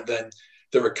bit more. And then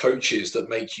there are coaches that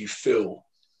make you feel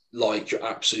like you're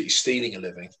absolutely stealing a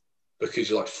living because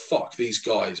you're like, fuck, these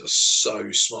guys are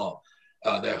so smart.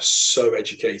 They're so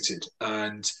educated.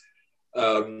 And,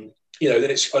 then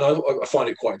I find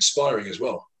it quite inspiring as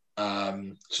well.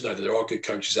 To know that there are good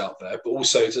coaches out there, but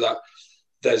also to that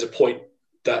there's a point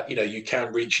that you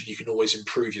can reach and you can always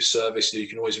improve your service and you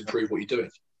can always improve what you're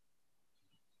doing.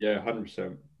 Yeah,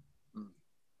 100%.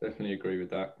 Definitely agree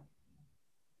with that.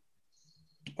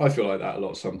 I feel like that a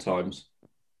lot sometimes.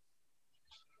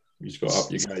 You just got to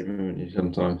up your game, haven't you,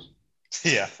 sometimes?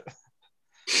 Yeah.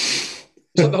 It's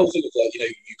like the whole thing of like,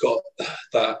 you got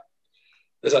that,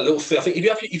 there's that little thing. I think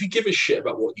if you give a shit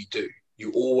about what you do,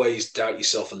 you always doubt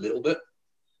yourself a little bit.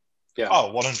 Yeah.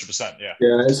 Oh, 100%. Yeah.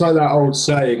 Yeah, it's like that old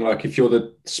saying, like, if you're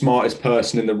the smartest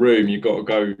person in the room, you've got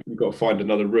to find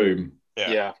another room.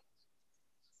 Yeah.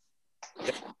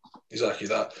 Exactly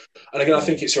that. And again, I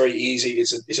think it's very easy.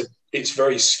 It's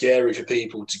very scary for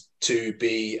people to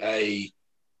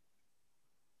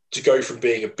go from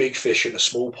being a big fish in a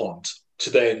small pond to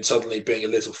then suddenly being a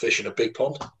little fish in a big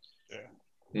pond.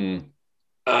 Yeah.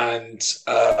 And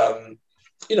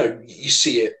you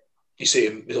see it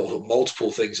in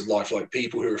multiple things in life, like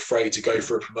people who are afraid to go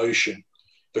for a promotion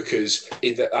because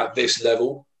at this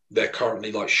level they're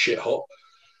currently like shit hot.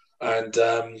 And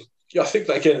I think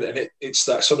that again, and it's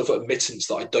that sort of admittance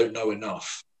that I don't know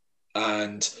enough,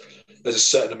 and there's a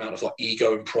certain amount of like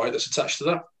ego and pride that's attached to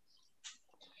that.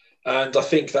 And I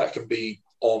think that can be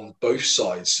on both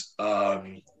sides.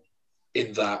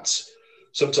 In that.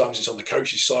 Sometimes it's on the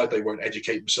coach's side, they won't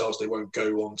educate themselves, they won't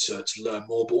go on to learn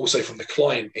more, but also from the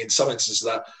client, in some instances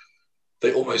that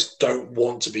they almost don't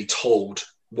want to be told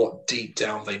what deep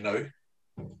down they know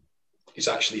is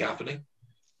actually happening.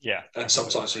 Yeah. And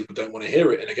sometimes people don't want to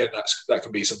hear it. And again, that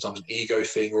can be sometimes an ego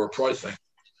thing or a pride thing.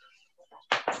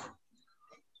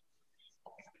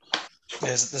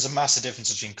 There's a massive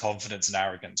difference between confidence and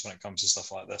arrogance when it comes to stuff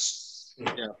like this.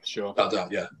 Yeah, sure. Without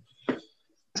doubt, yeah.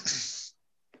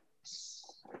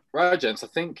 Right, gents, I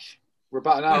think we're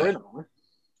about an hour in, aren't we?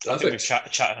 I think we've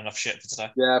chatted enough shit for today.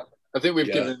 Yeah, I think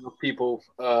we've given enough people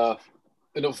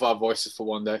enough of our voices for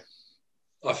one day.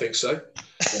 I think so.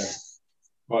 Yeah,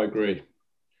 I agree.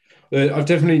 I've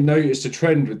definitely noticed a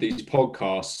trend with these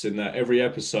podcasts in that every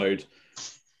episode,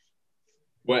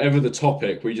 whatever the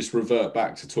topic, we just revert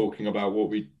back to talking about what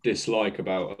we dislike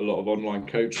about a lot of online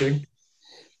coaching.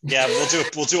 Yeah,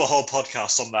 we'll do a whole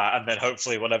podcast on that, and then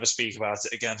hopefully we'll never speak about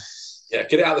it again. Yeah,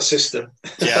 get it out of the system.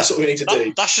 Yeah, that's what we need to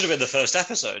do. That should have been the first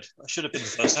episode.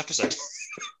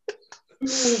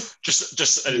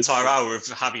 Just an entire hour of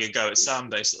having a go at Sam,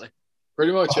 basically.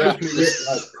 Pretty much, yeah.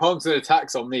 Constant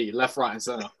attacks on me, left, right, and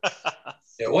centre.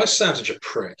 Yeah, why is Sam such a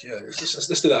prick? Yeah,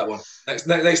 let's do that one. Next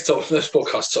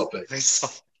podcast topic.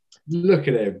 Look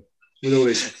at him with all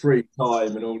his free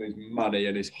time and all his money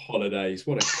and his holidays.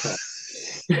 What a cunt.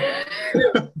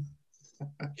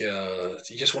 Yeah,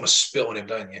 you just want to spit on him,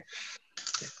 don't you?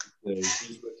 Yeah,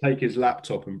 take his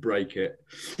laptop and break it.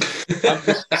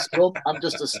 I'm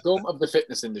just a scum of the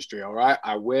fitness industry, all right?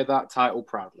 I wear that title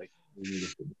proudly.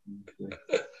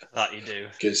 That you do.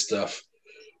 Good stuff.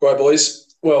 Right,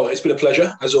 boys. Well, it's been a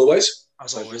pleasure, as always.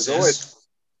 As always.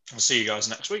 I'll see you guys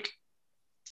next week.